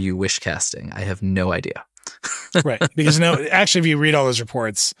 or are you wish casting? I have no idea. Right, because actually, if you read all those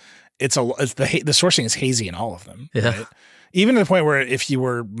reports, the sourcing is hazy in all of them. Yeah. Right? Even to the point where if you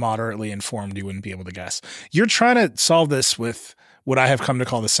were moderately informed, you wouldn't be able to guess. You're trying to solve this with what I have come to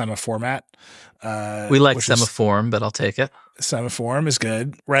call the semaformat. We like semaform, but I'll take it. Semaform is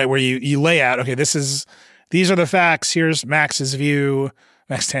good, right? Where you lay out, okay, these are the facts. Here's Max's view.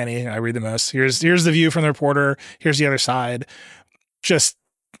 Max Tanney, I read the most. Here's the view from the reporter. Here's the other side. Just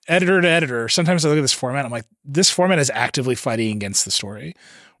editor to editor. Sometimes I look at this format, I'm like, this format is actively fighting against the story.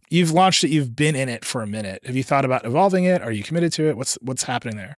 You've launched it. You've been in it for a minute. Have you thought about evolving it? Are you committed to it? What's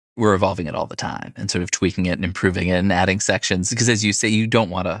happening there? We're evolving it all the time and sort of tweaking it and improving it and adding sections because, as you say, you don't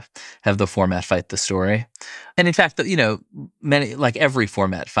want to have the format fight the story. And in fact, you know, every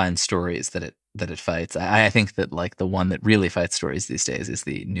format finds stories that it fights. I think that like the one that really fights stories these days is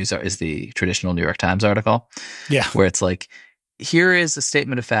the traditional New York Times article. Yeah, where it's like, here is a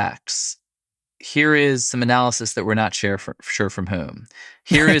statement of facts. Here is some analysis that we're not sure from whom.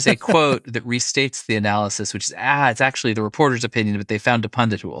 Here is a quote that restates the analysis, which is, it's actually the reporter's opinion, but they found a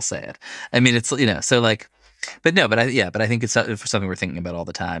pundit who will say it. I mean, it's, you know, so like, but I think it's something we're thinking about all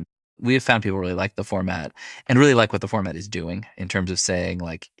the time. We have found people really like the format and really like what the format is doing in terms of saying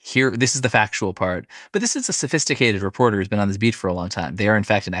like, here, this is the factual part, but this is a sophisticated reporter who's been on this beat for a long time. They are in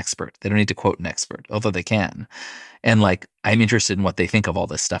fact an expert. They don't need to quote an expert, although they can. And like, I'm interested in what they think of all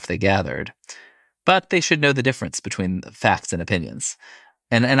this stuff they gathered. But they should know the difference between facts and opinions.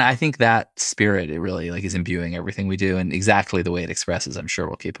 And I think that spirit, it really like is imbuing everything we do, and exactly the way it expresses, I'm sure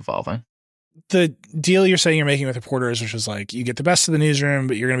will keep evolving. The deal you're saying you're making with reporters, which is like you get the best of the newsroom,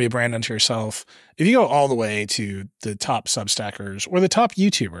 but you're going to be a brand unto yourself. If you go all the way to the top Substackers or the top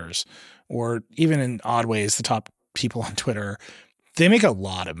YouTubers, or even in odd ways, the top people on Twitter, they make a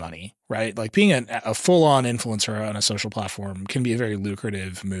lot of money, right? Like being a full-on influencer on a social platform can be a very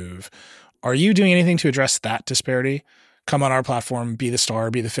lucrative move. Are you doing anything to address that disparity? Come on our platform, be the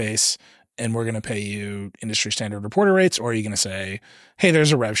star, be the face, and we're going to pay you industry standard reporter rates? Or are you going to say, hey,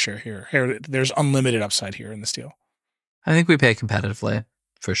 there's a rev share here. Here, there's unlimited upside here in this deal? I think we pay competitively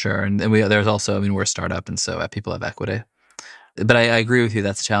for sure. And there's also, we're a startup, and so people have equity. But I agree with you,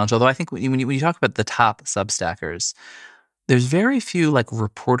 that's a challenge. Although I think when you talk about the top Substackers, there's very few like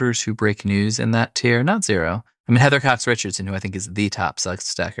reporters who break news in that tier, not zero. I mean, Heather Cox Richardson, who I think is the top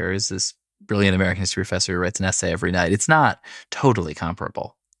Substacker, is this brilliant American history professor who writes an essay every night. It's not totally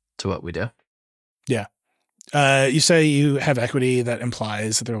comparable to what we do. Yeah. You say you have equity that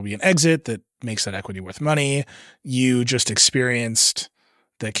implies that there will be an exit that makes that equity worth money. You just experienced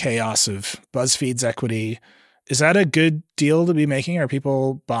the chaos of BuzzFeed's equity. Is that a good deal to be making? Are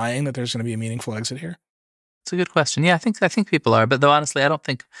people buying that there's going to be a meaningful exit here? It's a good question. Yeah, I think people are. But though honestly, I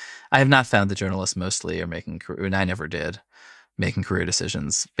have not found that journalists mostly are making, and I never did, making career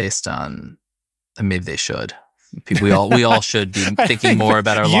decisions based on, and maybe they should. We all should be thinking more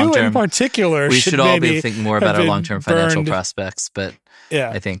about our long term. You in particular, we should all be thinking more about our long term financial prospects. But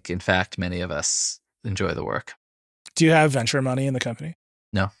yeah, I think in fact many of us enjoy the work. Do you have venture money in the company?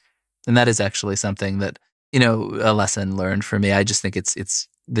 No, and that is actually something that a lesson learned for me. I just think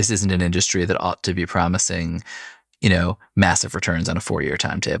this isn't an industry that ought to be promising massive returns on a 4-year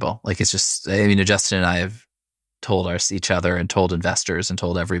timetable. Like it's just, Justin and I have told each other and told investors and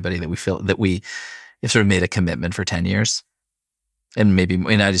told everybody that we feel that we have sort of made a commitment for 10 years. And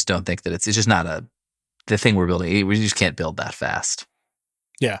I just don't think that it's just not the thing we're building. We just can't build that fast.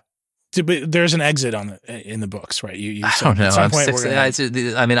 Yeah. But there's an exit in the books, right? I don't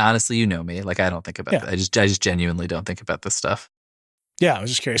know. Honestly, you know me. Like I don't think about that. I just genuinely don't think about this stuff. Yeah. I was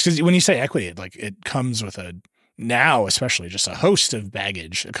just curious because when you say equity, it comes with now especially just a host of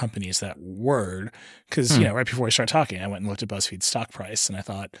baggage accompanies that word. Because, right before we start talking, I went and looked at BuzzFeed's stock price and I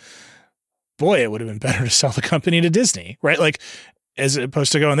thought, boy, it would have been better to sell the company to Disney, right? Like, as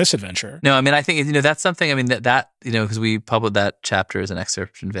opposed to go on this adventure. No, I think, that's something, because we published that chapter as an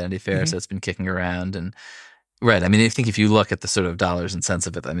excerpt from Vanity Fair, so it's been kicking around. And right, I think if you look at the sort of dollars and cents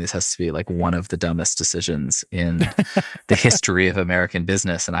of it, this has to be like one of the dumbest decisions in the history of American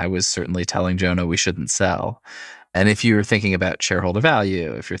business. And I was certainly telling Jonah we shouldn't sell. And if you're thinking about shareholder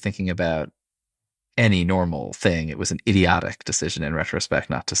value, if you're thinking about any normal thing, it was an idiotic decision in retrospect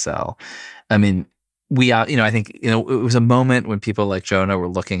not to sell. I think, it was a moment when people like Jonah were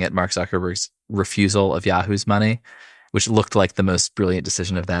looking at Mark Zuckerberg's refusal of Yahoo's money, which looked like the most brilliant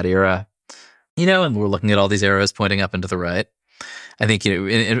decision of that era, and we're looking at all these arrows pointing up and to the right. I think,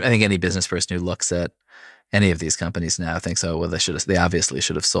 I think any business person who looks at any of these companies now thinks, oh, well, they obviously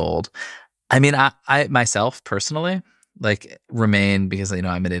should have sold. I myself personally, remain, because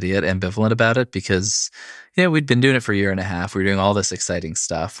I'm an idiot, ambivalent about it because we'd been doing it for a year and a half. We were doing all this exciting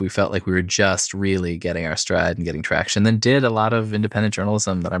stuff. We felt like we were just really getting our stride and getting traction. Then did a lot of independent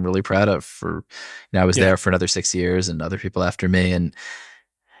journalism that I'm really proud of. I was there for another 6 years, and other people after me. And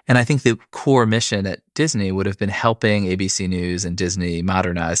I think the core mission at Disney would have been helping ABC News and Disney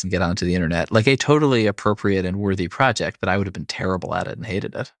modernize and get onto the internet, like a totally appropriate and worthy project. But I would have been terrible at it and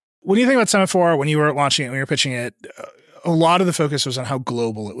hated it. When you think about Semaphore, when you were launching it, when you were pitching it, a lot of the focus was on how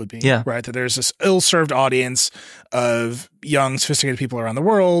global it would be, right? That there's this ill-served audience of young, sophisticated people around the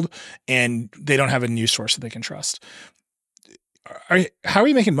world, and they don't have a news source that they can trust. How are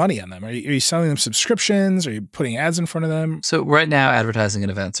you making money on them? Are you selling them subscriptions? Are you putting ads in front of them? So right now, advertising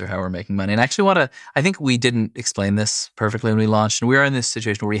and events are how we're making money. And I actually I think we didn't explain this perfectly when we launched. And we are in this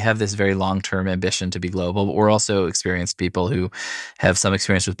situation where we have this very long-term ambition to be global, but we're also experienced people who have some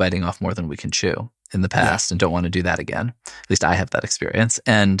experience with biting off more than we can chew in the past and don't want to do that again. At least I have that experience.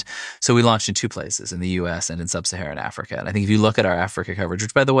 And so we launched in 2 places, in the US and in sub-Saharan Africa. And I think if you look at our Africa coverage,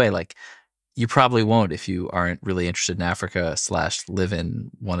 which by the way, you probably won't if you aren't really interested in Africa / live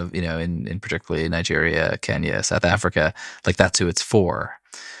in one of, in particularly Nigeria, Kenya, South Africa, that's who it's for.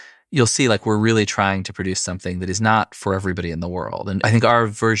 You'll see we're really trying to produce something that is not for everybody in the world. And I think our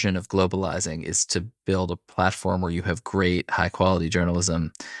version of globalizing is to build a platform where you have great high quality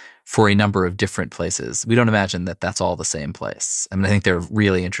journalism for a number of different places. We don't imagine that that's all the same place. I think there are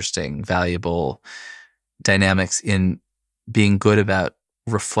really interesting, valuable dynamics in being good about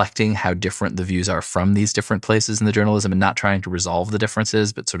reflecting how different the views are from these different places in the journalism and not trying to resolve the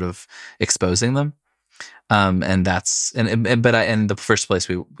differences, but sort of exposing them. And the first place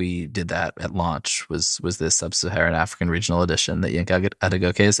we did that at launch was this Sub-Saharan African regional edition that Yinka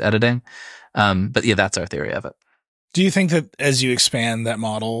Adegoke is editing. But yeah, that's our theory of it. Do you think that as you expand that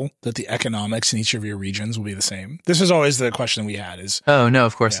model, that the economics in each of your regions will be the same? This is always the question we had is... Oh, no,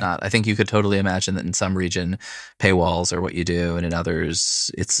 of course not. I think you could totally imagine that in some region, paywalls are what you do, and in others,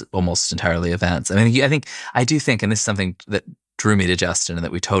 it's almost entirely events. I do think, and this is something that drew me to Justin and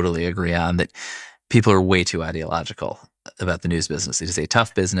that we totally agree on, that people are way too ideological about the news business. It is a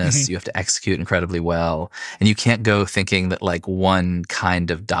tough business. You have to execute incredibly well. And you can't go thinking that like one kind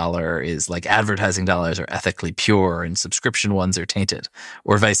of dollar is like advertising dollars are ethically pure and subscription ones are tainted,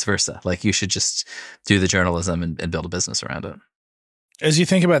 or vice versa. Like you should just do the journalism and build a business around it. As you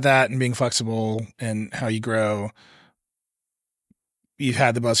think about that and being flexible and how you grow, you've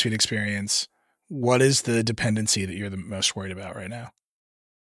had the BuzzFeed experience. What is the dependency that you're the most worried about right now?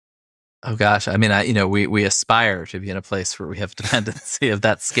 Oh gosh, we aspire to be in a place where we have dependency of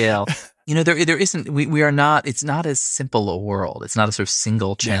that scale. There isn't. We are not. It's not as simple a world. It's not a sort of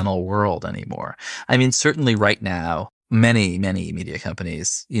single channel world anymore. I mean, certainly right now, many media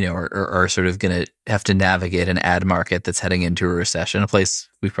companies, are sort of going to have to navigate an ad market that's heading into a recession, a place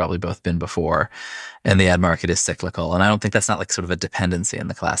we've probably both been before, and the ad market is cyclical. And I don't think that's not like sort of a dependency in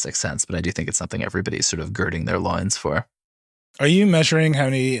the classic sense, but I do think it's something everybody's sort of girding their loins for. Are you measuring how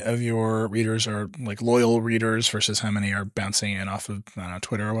many of your readers are like loyal readers versus how many are bouncing in off of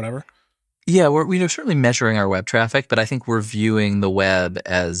Twitter or whatever? Yeah, we're certainly measuring our web traffic, but I think we're viewing the web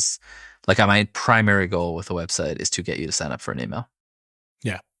as like my primary goal with the website is to get you to sign up for an email.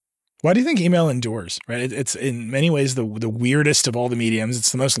 Yeah. Why do you think email endures, right? It's in many ways the weirdest of all the mediums.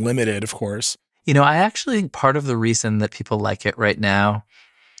 It's the most limited, of course. I actually think part of the reason that people like it right now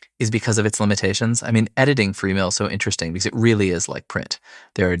is because of its limitations. I mean, editing for email is so interesting because it really is like print.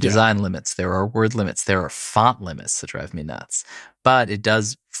 There are design limits, there are word limits, there are font limits that drive me nuts. But it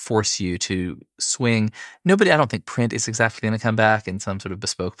does force you to swing. I don't think print is exactly going to come back in some sort of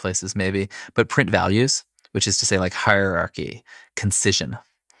bespoke places maybe, but print values, which is to say like hierarchy, concision,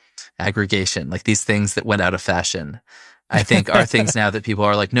 aggregation, like these things that went out of fashion, I think are things now that people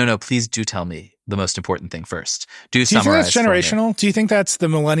are like, no, please do tell me the most important thing first. Do you think that's generational? Do you think that's the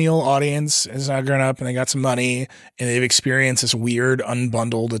millennial audience is now grown up and they got some money and they've experienced this weird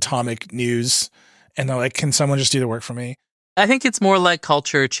unbundled atomic news and they're like, can someone just do the work for me? I think it's more like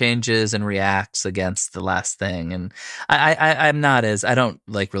culture changes and reacts against the last thing. And I don't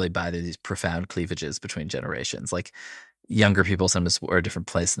like really buy these profound cleavages between generations. Like younger people sometimes are a different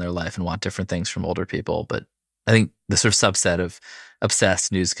place in their life and want different things from older people. But I think the sort of subset of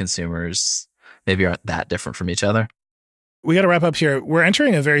obsessed news consumers maybe aren't that different from each other. We got to wrap up here. We're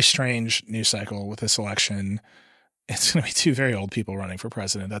entering a very strange news cycle with this election. It's going to be two very old people running for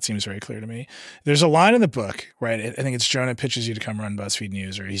president. That seems very clear to me. There's a line in the book, right? I think it's Jonah pitches you to come run BuzzFeed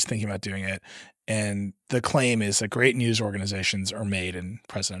News, or he's thinking about doing it. And the claim is that great news organizations are made in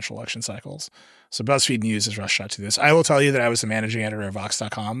presidential election cycles. So BuzzFeed News is rush shot to this. I will tell you that I was the managing editor of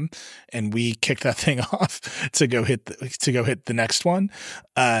Vox.com, and we kicked that thing off to go hit the next one.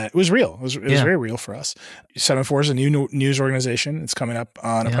 It was real. It was very real for us. 7-4 is a new news organization. It's coming up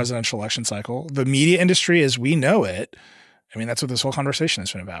on a presidential election cycle. The media industry, as we know it, I mean, that's what this whole conversation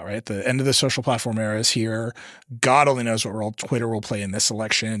has been about, right? The end of the social platform era is here. God only knows what role Twitter will play in this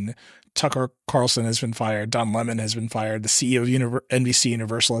election. Tucker Carlson has been fired. Don Lemon has been fired. The CEO of NBC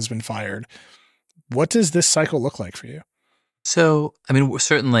Universal has been fired. What does this cycle look like for you? So, I mean,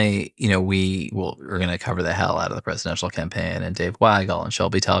 certainly, we're going to cover the hell out of the presidential campaign, and Dave Weigel and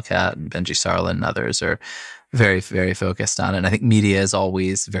Shelby Telkat and Benji Sarlin and others are very, very focused on it. And I think media is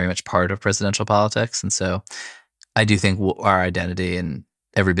always very much part of presidential politics. And so I do think our identity and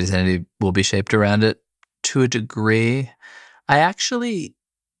everybody's identity will be shaped around it to a degree. I actually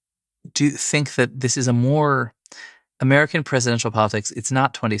do think that this is a more American presidential politics. It's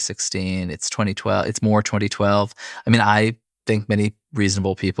not 2016. It's 2012. It's more 2012. I mean, I think many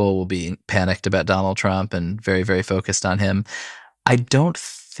reasonable people will be panicked about Donald Trump and very, very focused on him. I don't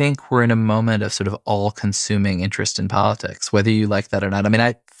think we're in a moment of sort of all-consuming interest in politics, whether you like that or not. I mean,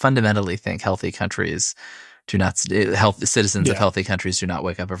 I fundamentally think citizens of healthy countries do not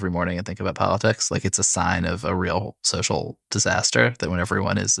wake up every morning and think about politics. Like it's a sign of a real social disaster that when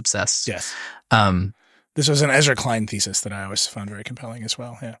everyone is obsessed. Yes. This was an Ezra Klein thesis that I always found very compelling as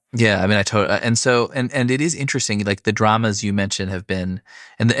well. Yeah. Yeah. I mean, and it is interesting. Like the dramas you mentioned have been,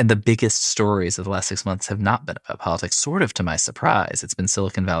 and the biggest stories of the last 6 months have not been about politics, sort of to my surprise. It's been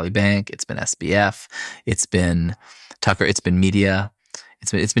Silicon Valley Bank. It's been SBF. It's been Tucker. It's been media.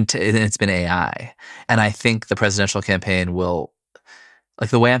 It's been AI. And I think the presidential campaign will, like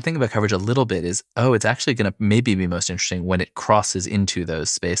the way I'm thinking about coverage a little bit is, it's actually going to maybe be most interesting when it crosses into those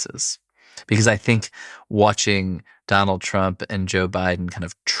spaces. Because I think watching Donald Trump and Joe Biden kind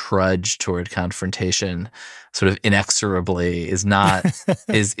of trudge toward confrontation sort of inexorably is not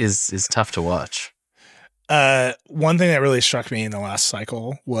is tough to watch. One thing that really struck me in the last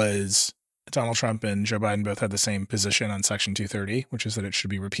cycle was Donald Trump and Joe Biden both had the same position on Section 230, which is that it should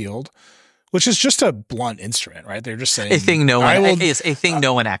be repealed, which is just a blunt instrument, right? They're just saying a thing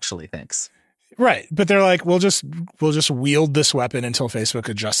no one actually thinks. Right. But they're like, we'll just wield this weapon until Facebook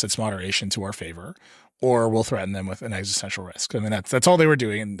adjusts its moderation to our favor, or we'll threaten them with an existential risk. I mean, that's all they were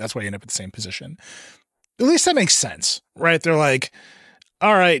doing, and that's why you end up in the same position. At least that makes sense, right? They're like,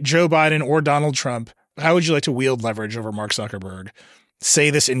 all right, Joe Biden or Donald Trump, how would you like to wield leverage over Mark Zuckerberg? Say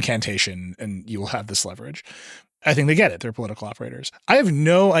this incantation and you will have this leverage. I think they get it. They're political operators. I have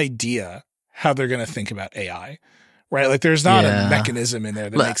no idea how they're going to think about AI, right? Like there's not a mechanism in there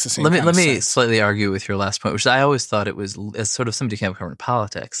that makes the same kind of sense. Let me slightly argue with your last point, which I always thought it was, as sort of somebody who came from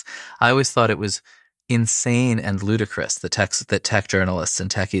politics, I always thought it was insane and ludicrous that tech journalists and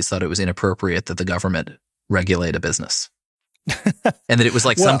techies thought it was inappropriate that the government regulate a business. And that it was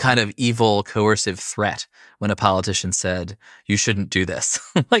like some kind of evil coercive threat when a politician said, you shouldn't do this.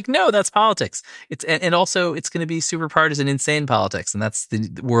 Like, no, that's politics. And also it's going to be super partisan, insane politics. And that's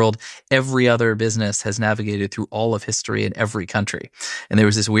the world every other business has navigated through all of history in every country. And there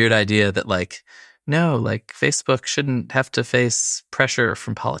was this weird idea that like, no, like Facebook shouldn't have to face pressure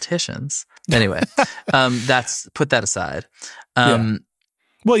from politicians. Anyway, put that aside.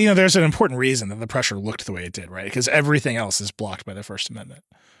 Well, there's an important reason that the pressure looked the way it did, right? Because everything else is blocked by the First Amendment.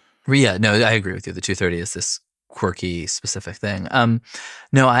 Yeah, no, I agree with you. The 230 is this quirky, specific thing.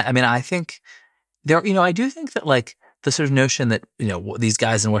 No, I mean, I think there, I do think that like the sort of notion that, these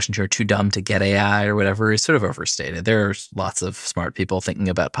guys in Washington are too dumb to get AI or whatever is sort of overstated. There's lots of smart people thinking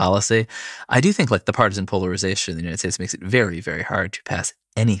about policy. I do think like the partisan polarization in the United States makes it very, very hard to pass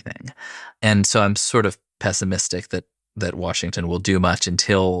anything. And so I'm sort of pessimistic that Washington will do much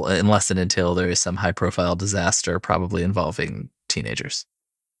unless there is some high-profile disaster, probably involving teenagers.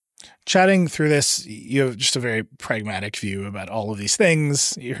 Chatting through this, you have just a very pragmatic view about all of these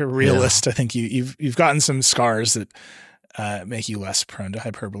things. You're a realist. I think you've gotten some scars that make you less prone to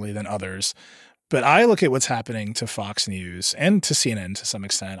hyperbole than others. But I look at what's happening to Fox News and to CNN to some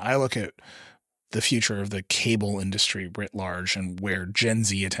extent. I look at the future of the cable industry writ large and where Gen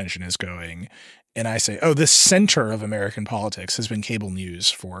Z attention is going. And I say, the center of American politics has been cable news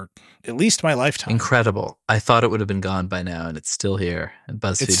for at least my lifetime. Incredible. I thought it would have been gone by now, and it's still here. And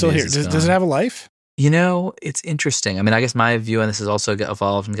BuzzFeed it's still News here. Does it have a life? It's interesting. I mean, I guess my view on this has also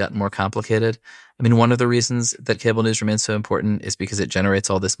evolved and gotten more complicated. I mean, one of the reasons that cable news remains so important is because it generates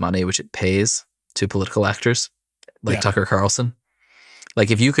all this money, which it pays to political actors like Tucker Carlson. Like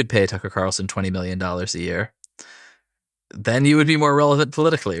if you could pay Tucker Carlson $20 million a year, then you would be more relevant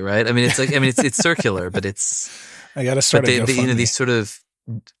politically, right? I mean, it's circular, but it's. I got to start. But these sort of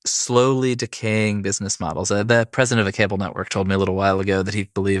slowly decaying business models. The president of a cable network told me a little while ago that he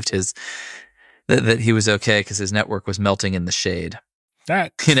believed that he was okay because his network was melting in the shade.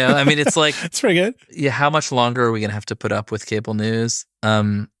 It's like it's pretty good. Yeah, how much longer are we going to have to put up with cable news?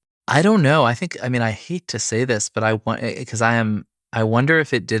 I don't know. I hate to say this, but I wonder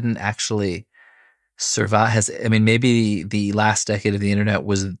if it didn't actually survive. Maybe the last decade of the internet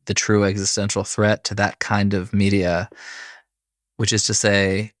was the true existential threat to that kind of media, which is to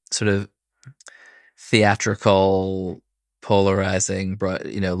say sort of theatrical, polarizing,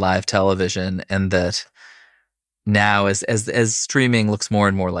 live television. And that now as streaming looks more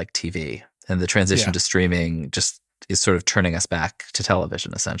and more like TV and the transition to streaming just is sort of turning us back to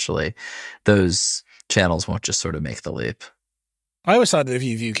television, essentially, those channels won't just sort of make the leap. I always thought that if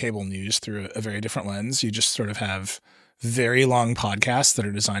you view cable news through a very different lens, you just sort of have very long podcasts that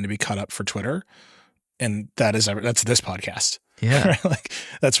are designed to be cut up for Twitter. And that's this podcast. Yeah. Right? Like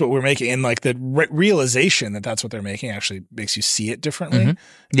that's what we're making. And like the realization that that's what they're making actually makes you see it differently. Mm-hmm.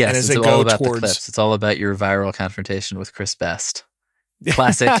 Yes. And as it's they all go about towards the clips. It's all about your viral confrontation with Chris Best.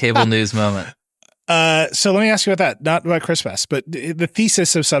 Classic cable news moment. So let me ask you about that. Not about Chris Best, but the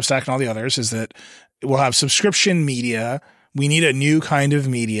thesis of Substack and all the others is that we'll have subscription media. We need a new kind of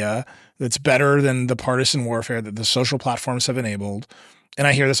media that's better than the partisan warfare that the social platforms have enabled. And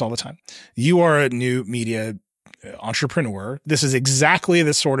I hear this all the time. You are a new media entrepreneur. This is exactly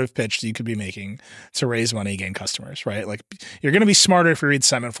the sort of pitch that you could be making to raise money, gain customers, right? Like you're going to be smarter if you read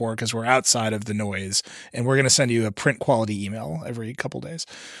Semaphore because we're outside of the noise and we're going to send you a print quality email every couple days.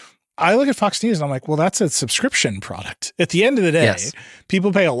 I look at Fox News and I'm like, well, that's a subscription product. At the end of the day, Yes.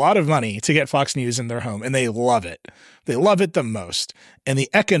 people pay a lot of money to get Fox News in their home, and they love it. They love it the most. And the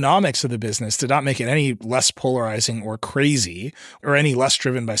economics of the business did not make it any less polarizing or crazy or any less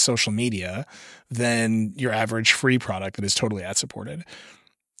driven by social media than your average free product that is totally ad-supported.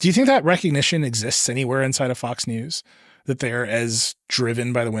 Do you think that recognition exists anywhere inside of Fox News, that they're as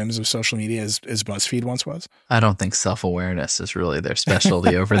driven by the whims of social media as BuzzFeed once was? I don't think self-awareness is really their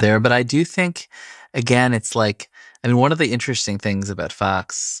specialty over there. But I do think, again, it's like, I mean, one of the interesting things about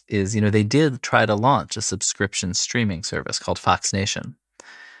Fox is, they did try to launch a subscription streaming service called Fox Nation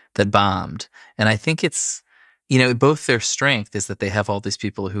that bombed. And I think it's, both their strength is that they have all these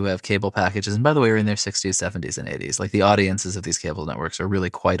people who have cable packages. And by the way, are in their 60s, 70s, and 80s. Like the audiences of these cable networks are really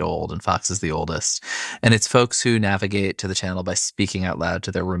quite old, and Fox is the oldest. And it's folks who navigate to the channel by speaking out loud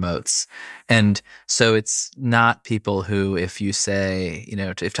to their remotes. And so it's not people who, if you say,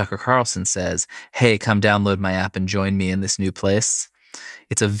 if Tucker Carlson says, hey, come download my app and join me in this new place,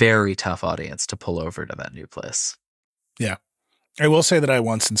 it's a very tough audience to pull over to that new place. Yeah. I will say that I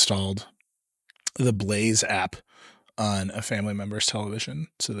once installed the Blaze app on a family member's television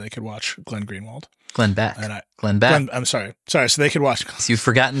so they could watch Glenn Greenwald. Glenn Beck. I'm sorry. So they could watch. So you've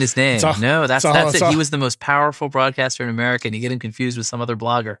forgotten his name. No, that's it. He was the most powerful broadcaster in America, and you get him confused with some other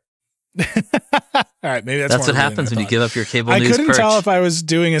blogger. All right, maybe that's what happens when you give up your cable news. I couldn't perch. tell if I was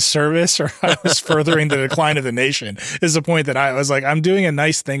doing a service or I was furthering the decline of the nation. Is the point that I was like, I'm doing a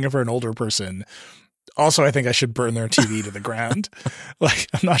nice thing for an older person. Also, I think I should burn their TV to the ground. Like,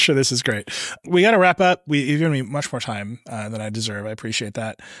 I'm not sure this is great. We got to wrap up. You've given me much more time than I deserve. I appreciate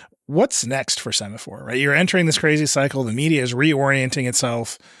that. What's next for Semaphore, right? You're entering this crazy cycle. The media is reorienting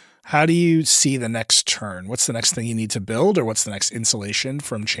itself. How do you see the next turn? What's the next thing you need to build, or what's the next insulation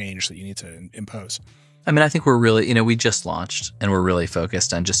from change that you need to impose? I mean, I think we're really, we just launched, and we're really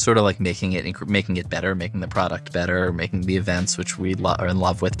focused on just sort of like making it better, making the product better, making the events, which we are in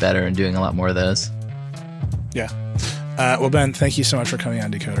love with, better, and doing a lot more of those. Yeah. Well, Ben, thank you so much for coming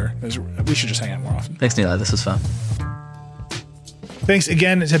on Decoder. We should just hang out more often. Thanks, Neil. This was fun. Thanks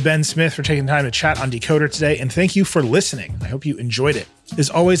again to Ben Smith for taking time to chat on Decoder today, and thank you for listening. I hope you enjoyed it. As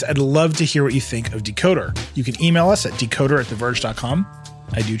always, I'd love to hear what you think of Decoder. You can email us at decoder@theverge.com.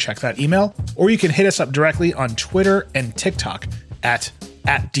 I do check that email. Or you can hit us up directly on Twitter and TikTok at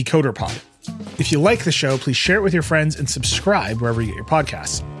DecoderPod. If you like the show, please share it with your friends and subscribe wherever you get your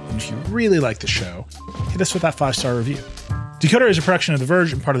podcasts. And if you really like the show, hit us with that 5-star review. Decoder is a production of The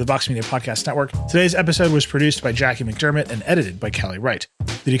Verge and part of the Vox Media Podcast Network. Today's episode was produced by Jackie McDermott and edited by Callie Wright.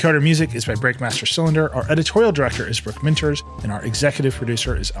 The Decoder music is by Breakmaster Cylinder. Our editorial director is Brooke Minters, and our executive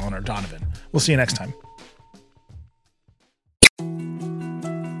producer is Eleanor Donovan. We'll see you next time.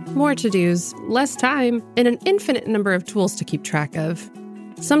 More to-dos, less time, and an infinite number of tools to keep track of.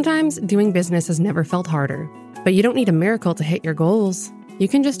 Sometimes doing business has never felt harder, but you don't need a miracle to hit your goals. You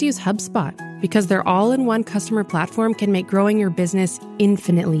can just use HubSpot, because their all-in-one customer platform can make growing your business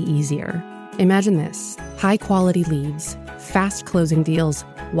infinitely easier. Imagine this: high-quality leads, fast closing deals,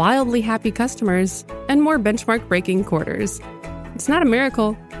 wildly happy customers, and more benchmark-breaking quarters. It's not a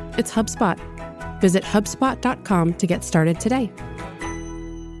miracle, it's HubSpot. Visit HubSpot.com to get started today.